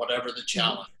forward, whatever the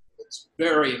challenge. It's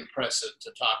very impressive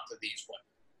to talk to these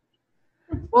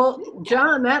women. Well,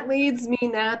 John, that leads me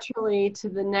naturally to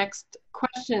the next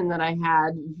question that I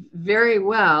had. Very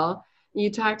well.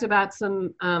 You talked about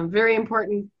some very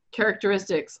important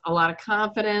characteristics, a lot of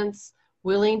confidence,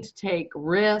 willing to take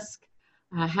risk,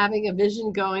 having a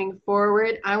vision going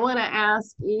forward. I want to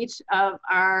ask each of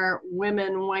our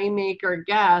women winemaker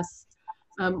guests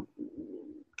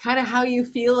kind of how you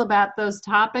feel about those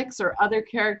topics or other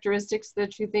characteristics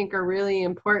that you think are really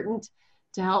important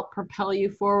to help propel you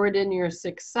forward in your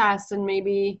success, and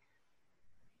maybe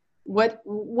what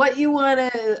you want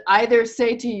to either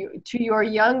say to your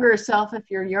younger self, if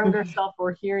your younger self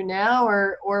were here now,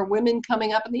 or women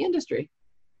coming up in the industry.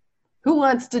 Who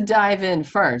wants to dive in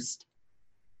first?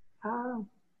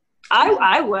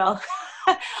 I will.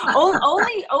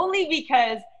 only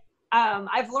because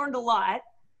I've learned a lot.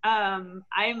 I'm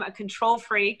a control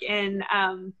freak, and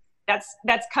that's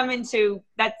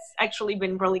actually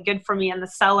been really good for me in the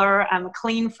cellar. I'm a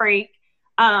clean freak.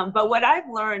 But what I've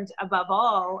learned above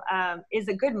all is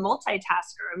a good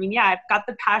multitasker. I mean, yeah, I've got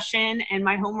the passion and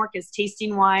my homework is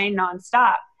tasting wine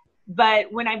nonstop.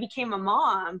 But when I became a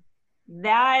mom,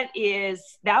 that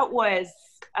was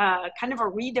kind of a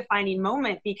redefining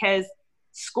moment, because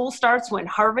school starts when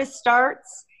harvest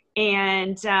starts,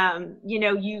 and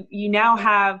you now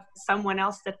have someone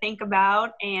else to think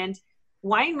about. And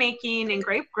winemaking and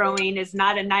grape growing is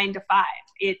not a 9 to 5.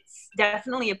 It's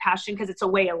definitely a passion because it's a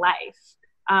way of life.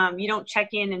 You don't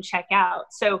check in and check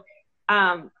out. So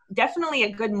definitely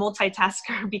a good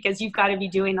multitasker, because you've got to be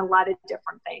doing a lot of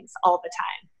different things all the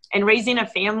time. And raising a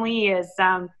family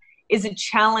is a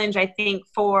challenge, I think,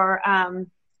 for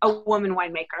a woman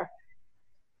winemaker.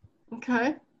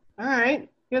 Okay. All right.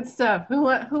 Good stuff. Who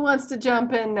wants to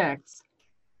jump in next?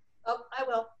 Oh, I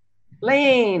will.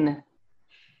 Lane.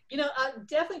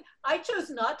 Definitely, I chose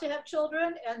not to have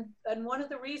children, and one of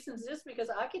the reasons is because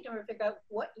I could never figure out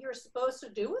what you're supposed to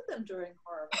do with them during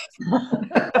harvest.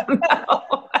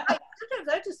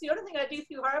 Sometimes the only thing I do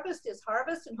through harvest is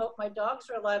harvest and hope my dogs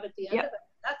are alive at the end of it.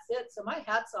 That's it. So my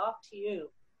hat's off to you.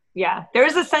 Yeah, there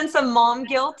is a sense of mom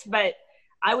guilt, but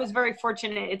I was very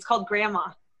fortunate. It's called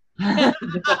grandma.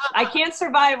 I can't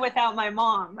survive without my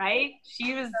mom, right?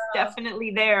 She was definitely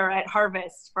there at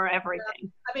harvest for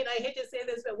everything. I mean, I hate to say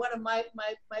this, but one of my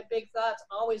big thoughts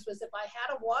always was, if I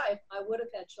had a wife, I would have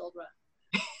had children.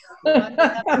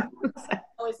 I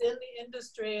was in the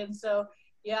industry, and so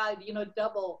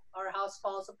double, our house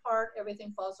falls apart,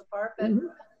 everything falls apart, but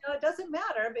it doesn't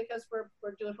matter, because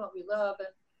we're doing what we love,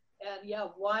 and yeah,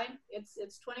 wine, it's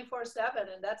 24/7,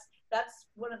 and that's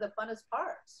one of the funnest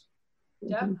parts.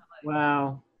 Definitely.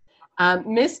 Wow.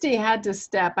 Misty had to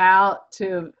step out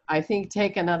to, I think,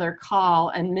 take another call,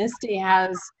 and Misty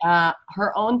has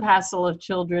her own passel of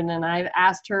children, and I've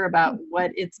asked her about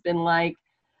what it's been like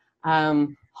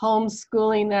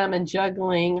homeschooling them and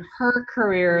juggling her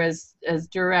career as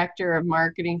director of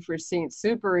marketing for St.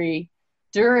 Superi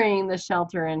during the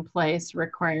shelter-in-place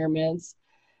requirements.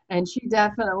 And she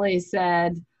definitely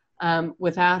said,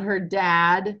 without her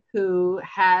dad, who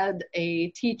had a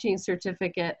teaching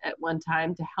certificate at one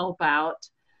time to help out,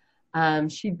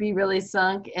 she'd be really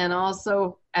sunk. And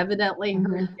also, evidently,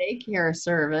 her daycare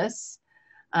service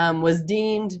was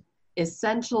deemed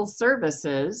essential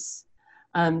services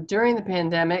during the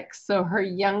pandemic. So her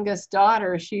youngest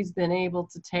daughter, she's been able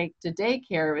to take to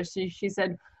daycare. She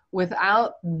said,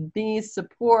 without these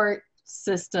support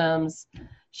systems,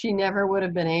 she never would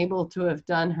have been able to have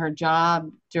done her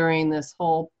job during this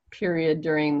whole period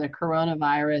during the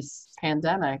coronavirus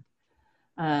pandemic.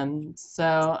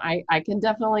 So I can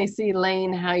definitely see,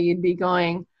 Lane, how you'd be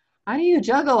going, how do you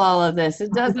juggle all of this?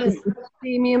 It doesn't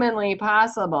seem humanly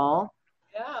possible.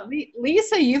 Yeah.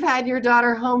 Lisa, you've had your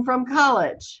daughter home from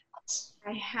college.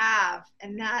 I have,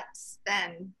 and that's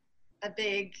been a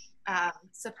big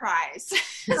surprise.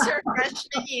 It's her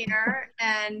freshman year,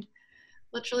 and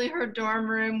literally her dorm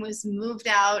room was moved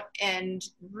out and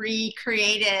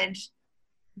recreated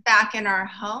back in our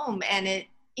home. And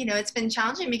it's been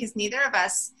challenging because neither of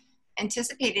us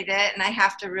anticipated it. And I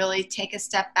have to really take a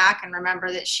step back and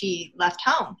remember that she left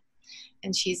home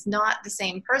and she's not the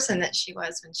same person that she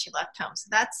was when she left home. So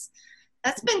that's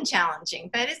been challenging,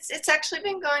 but it's actually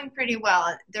been going pretty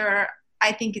well.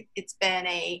 I think it's been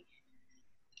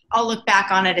I'll look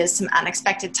back on it as some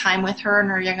unexpected time with her in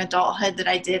her young adulthood that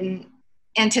I didn't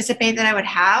anticipate that I would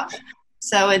have.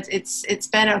 So it's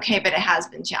been okay, but it has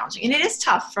been challenging. And it is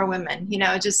tough for women,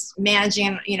 just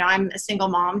managing, I'm a single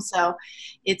mom, so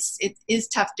it is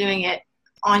tough doing it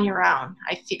on your own.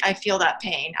 I feel that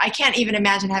pain. I can't even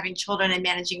imagine having children and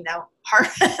managing the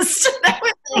harvest.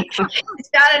 It's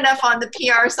bad enough on the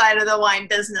PR side of the wine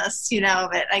business,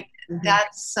 but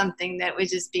that's something that would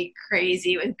just be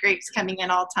crazy with grapes coming in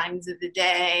all times of the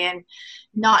day and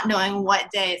not knowing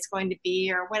what day it's going to be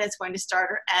or when it's going to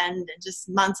start or end, and just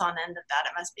months on end of that.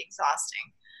 It must be exhausting.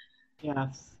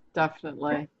 Yes,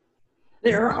 definitely.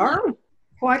 There are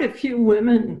quite a few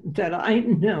women that I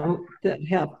know that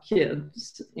have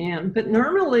kids, but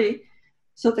normally,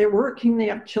 so they're working, they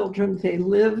have children, they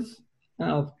live,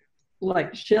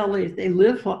 like Shelley, they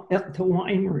live at the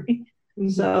winery.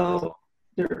 So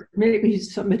there may be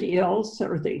somebody else,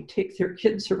 or they take their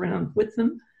kids around with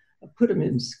them, put them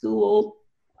in school.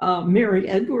 Mary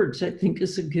Edwards, I think,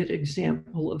 is a good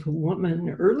example of a woman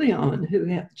early on who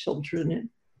had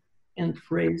children and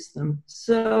raised them.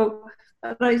 So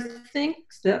but I think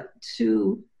that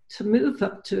to move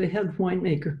up to a head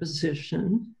winemaker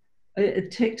position, it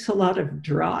takes a lot of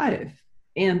drive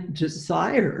and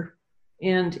desire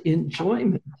and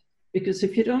enjoyment, because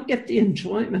if you don't get the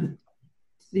enjoyment,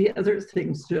 the other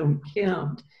things don't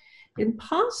count. And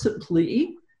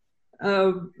possibly,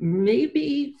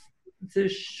 maybe the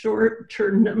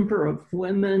short-term number of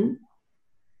women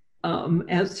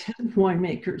as head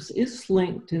winemakers is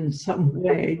linked in some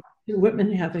way to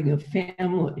women having a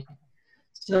family.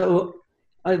 So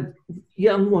a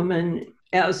young woman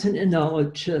as an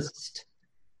enologist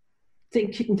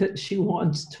thinking that she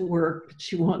wants to work, but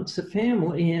she wants a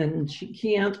family, and she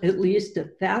can't, at least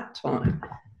at that time,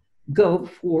 go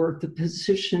for the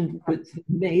position with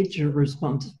major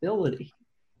responsibility.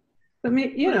 I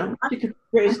mean, you could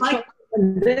raise children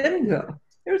and then go.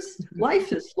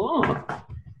 Life is long.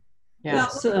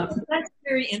 Yes. Well, that's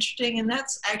very interesting, and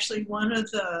that's actually one of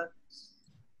the,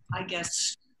 I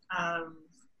guess,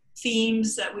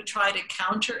 themes that we try to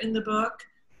counter in the book.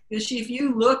 Because if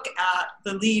you look at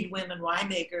the lead women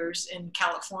winemakers in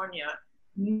California,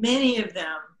 many of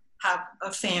them have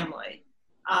a family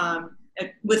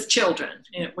with children,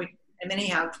 and many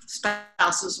have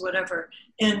spouses, whatever.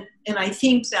 And I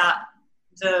think that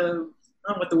I don't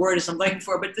know what the word is I'm looking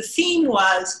for, but the theme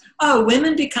was,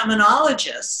 women become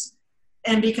enologists.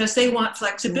 And because they want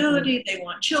flexibility, they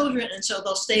want children, and so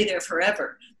they'll stay there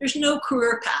forever. There's no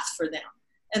career path for them,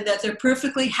 and that they're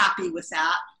perfectly happy with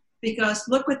that because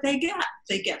look what they get.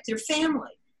 They get their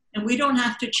family. And we don't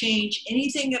have to change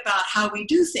anything about how we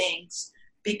do things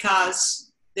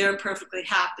because they're perfectly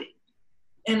happy.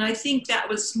 And I think that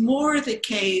was more the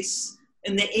case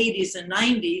in the 80s and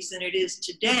 90s than it is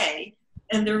today.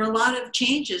 And there are a lot of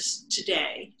changes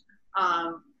today.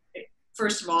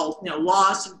 First of all,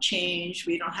 laws have changed.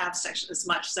 We don't have as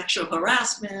much sexual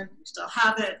harassment. We still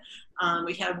have it.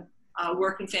 We have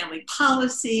work and family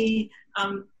policy.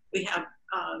 We have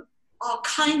all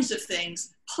kinds of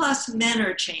things. Plus, men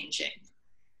are changing.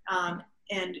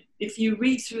 And if you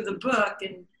read through the book,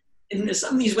 and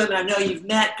some of these women I know you've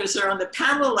met because they're on the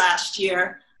panel last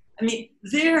year, I mean,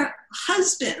 their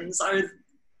husbands are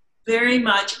very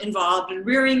much involved in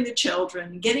rearing the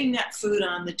children, getting that food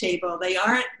on the table. They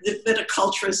aren't the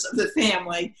viticulturists of the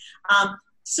family.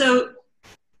 So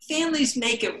families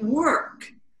make it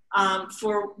work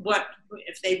for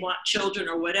if they want children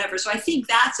or whatever. So I think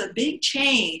that's a big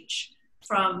change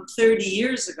from 30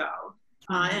 years ago.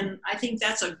 And I think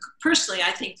personally,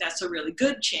 I think that's a really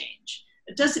good change.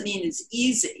 It doesn't mean it's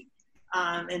easy.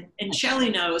 And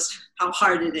Shelley knows how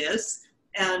hard it is.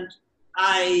 And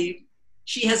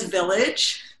she has a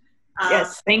village.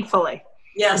 Yes, thankfully.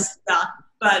 Yes,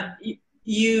 but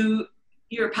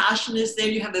your passion is there.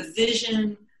 You have a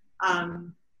vision.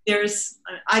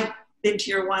 I've been to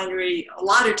your winery a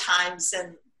lot of times,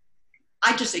 and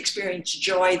I just experience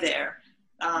joy there.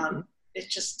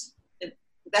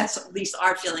 That's at least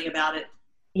our feeling about it.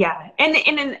 Yeah,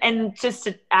 and just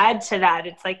to add to that,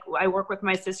 it's like I work with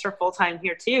my sister full time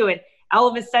here too, and all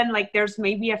of a sudden, like there's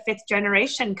maybe a 5th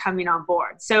generation coming on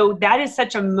board. So that is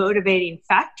such a motivating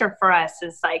factor for us.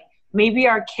 Is like maybe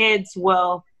our kids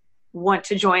will want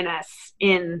to join us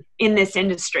in this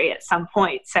industry at some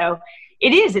point. So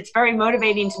it's very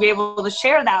motivating to be able to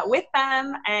share that with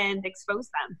them and expose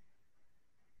them.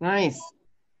 Nice.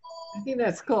 I think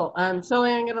that's cool.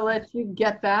 Shelley, I'm going to let you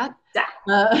get that.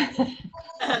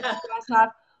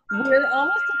 We're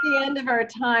almost at the end of our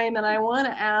time, and I want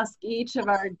to ask each of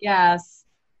our guests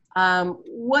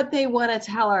what they want to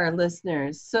tell our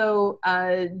listeners. So,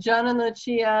 John and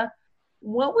Lucia,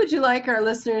 what would you like our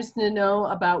listeners to know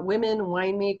about Women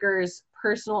Winemakers'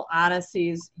 Personal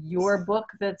Odysseys, your book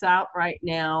that's out right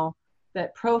now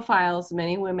that profiles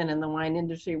many women in the wine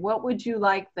industry? What would you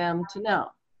like them to know?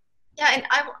 Yeah, and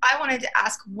I wanted to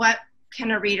ask, what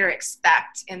can a reader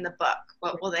expect in the book?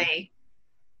 What will they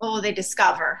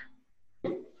discover?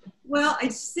 Well, I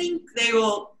think they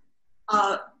will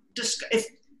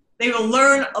they will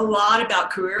learn a lot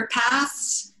about career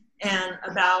paths and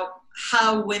about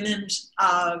how women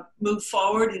move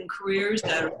forward in careers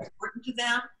that are important to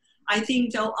them. I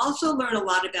think they'll also learn a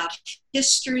lot about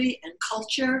history and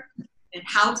culture and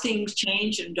how things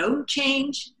change and don't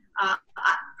change.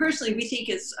 Personally, we think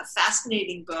it's a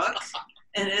fascinating book,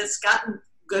 and it's gotten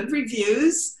good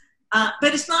reviews,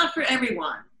 but it's not for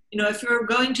everyone. You know, if you're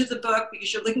going to the book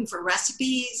because you're looking for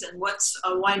recipes and what's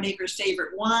a winemaker's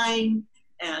favorite wine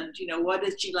and, you know, what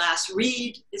did she last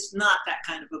read, it's not that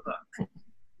kind of a book.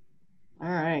 All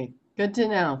right. Good to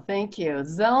know. Thank you.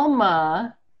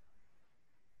 Zelma,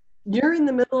 you're in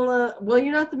the middle of, well,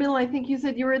 you're not the middle. I think you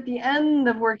said you were at the end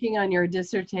of working on your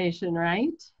dissertation,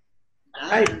 right?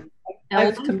 I've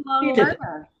completed it.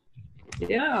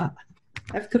 Yeah,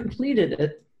 I've completed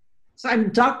it. So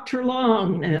I'm Dr.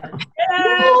 Long now.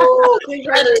 Oh,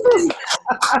 congratulations.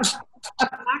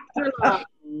 Dr. Long.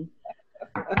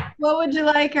 What would you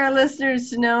like our listeners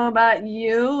to know about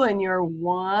you and your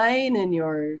wine and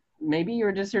maybe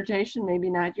your dissertation, maybe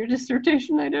not your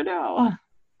dissertation, I don't know.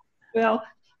 Well,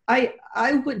 I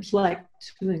would like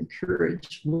to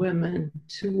encourage women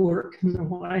to work in the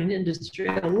wine industry.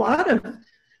 A lot of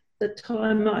the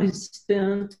time I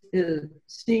spent at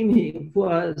CME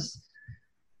was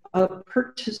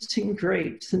purchasing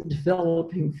grapes and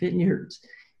developing vineyards.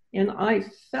 And I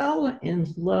fell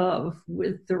in love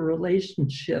with the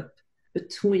relationship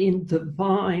between the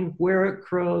vine, where it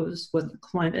grows, what the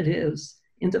climate is,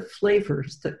 and the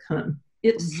flavors that come.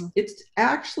 It's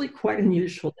actually quite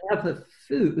unusual to have a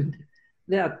food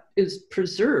that is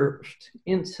preserved.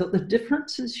 And so the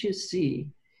differences you see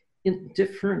in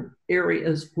different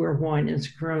areas where wine is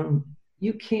grown,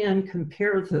 you can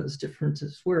compare those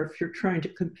differences, where if you're trying to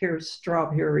compare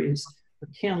strawberries or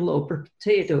cantaloupe or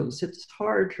potatoes, it's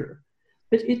harder.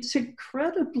 But it's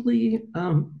incredibly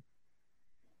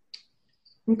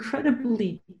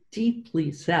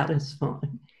deeply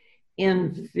satisfying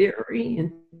and very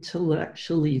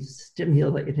intellectually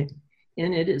stimulating.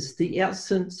 And it is the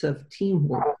essence of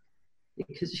teamwork,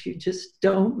 because you just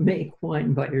don't make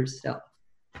wine by yourself.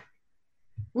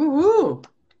 Woo-hoo.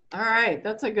 All right,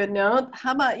 that's a good note.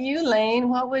 How about you, Lane?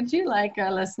 What would you like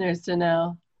our listeners to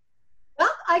know?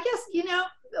 Well, I guess,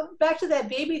 back to that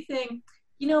baby thing,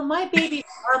 my babies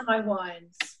are my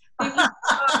wines.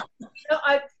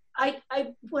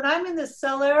 When I'm in the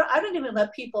cellar, I don't even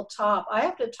let people top. I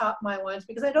have to top my wines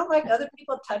because I don't like other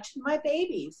people touching my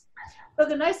babies. But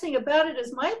the nice thing about it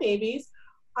is my babies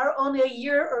are only a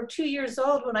year or 2 years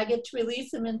old when I get to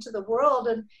release them into the world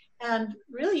and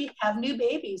really have new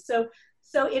babies. So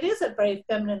it is a very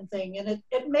feminine thing, and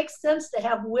it makes sense to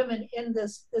have women in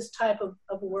this type of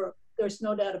work. There's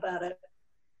no doubt about it.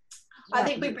 I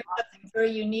think we bring something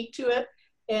very unique to it,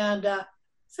 and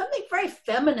something very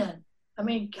feminine. I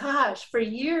mean, gosh, for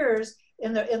years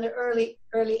in the early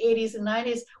 80s and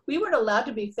 90s, we weren't allowed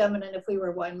to be feminine if we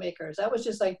were winemakers. I was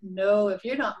just like, no, if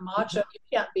you're not macho, you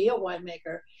can't be a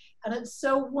winemaker. And it's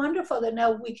so wonderful that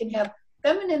now we can have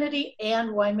femininity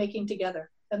and winemaking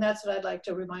together. And that's what I'd like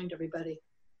to remind everybody.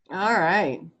 All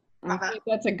right. I think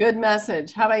that's a good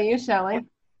message. How about you, Shelley?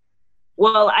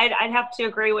 Well, I'd have to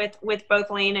agree with both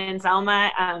Lane and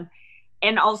Zelma.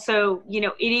 And also,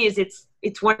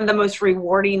 it's one of the most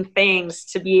rewarding things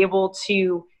to be able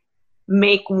to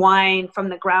make wine from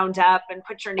the ground up and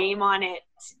put your name on it,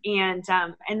 and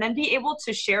then be able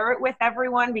to share it with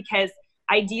everyone, because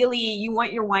ideally you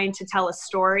want your wine to tell a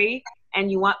story, and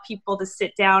you want people to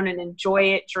sit down and enjoy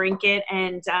it, drink it,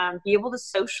 and be able to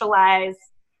socialize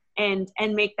and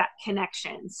make that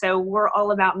connection. So we're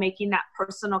all about making that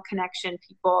personal connection,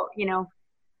 people,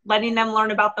 letting them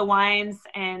learn about the wines,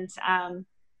 and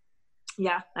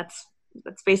that's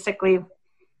basically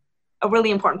a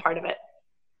really important part of it.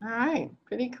 All right,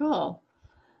 pretty cool.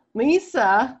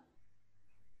 Lisa,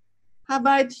 How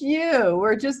about you?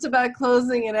 We're just about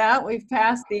closing it out. We've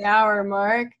passed the hour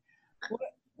mark.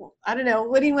 I don't know.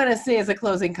 What do you want to say as a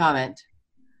closing comment?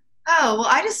 Oh, well,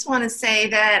 I just want to say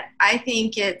that I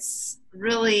think it's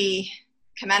really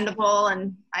commendable,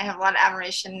 and I have a lot of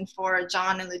admiration for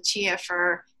John and Lucia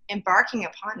for embarking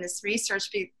upon this research,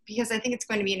 because I think it's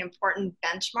going to be an important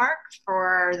benchmark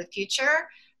for the future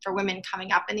for women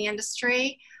coming up in the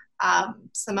industry.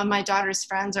 Some of my daughter's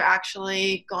friends are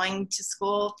actually going to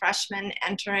school, freshmen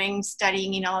entering,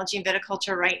 studying enology and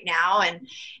viticulture right now. And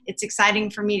it's exciting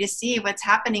for me to see what's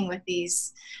happening with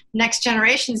these next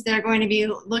generations. They're going to be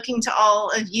looking to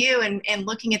all of you and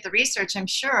looking at the research, I'm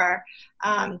sure,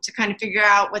 to kind of figure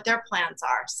out what their plans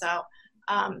are. So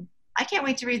I can't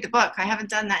wait to read the book. I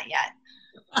haven't done that yet.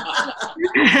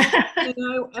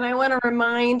 And I want to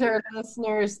remind our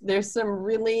listeners, there's some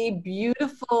really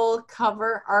beautiful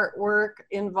cover artwork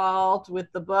involved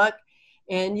with the book,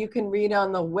 and you can read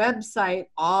on the website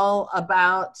all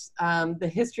about the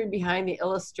history behind the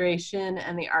illustration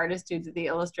and the artist who did the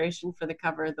illustration for the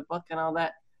cover of the book and all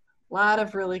that. A lot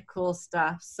of really cool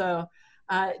stuff. So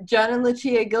John and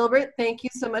Lucia Gilbert, thank you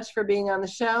so much for being on the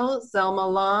show. Zelma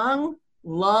Long,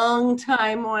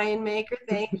 long-time winemaker,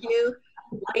 thank you.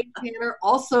 Wade Tanner,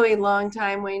 also a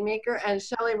longtime winemaker, and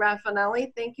Shelley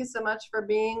Raffanelli, thank you so much for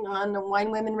being on the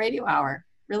Wine Women Radio Hour.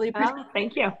 Really appreciate it.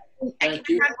 Thank you. Can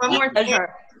I add one more thing?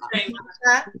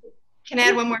 Can I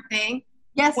add one more thing?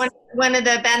 Yes. One of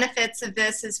the benefits of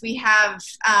this is we have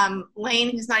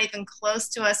Lane, who's not even close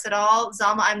to us at all.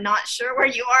 Zelma, I'm not sure where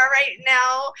you are right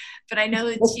now, but I know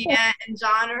Lucia and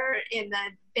John are in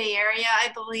the Bay Area, I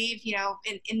believe. You know,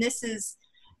 and this is,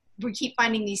 we keep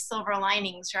finding these silver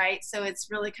linings, right? So it's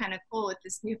really kind of cool with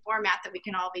this new format that we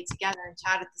can all be together and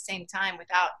chat at the same time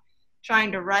without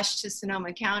trying to rush to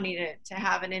Sonoma County to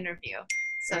have an interview.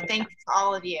 So thank you to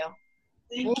all of you.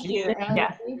 Thank you.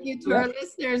 Yeah. Thank you to our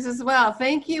listeners as well.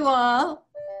 Thank you all.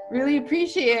 Really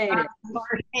appreciate it.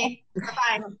 Hey,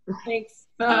 bye-bye. Thanks.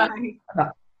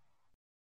 Bye.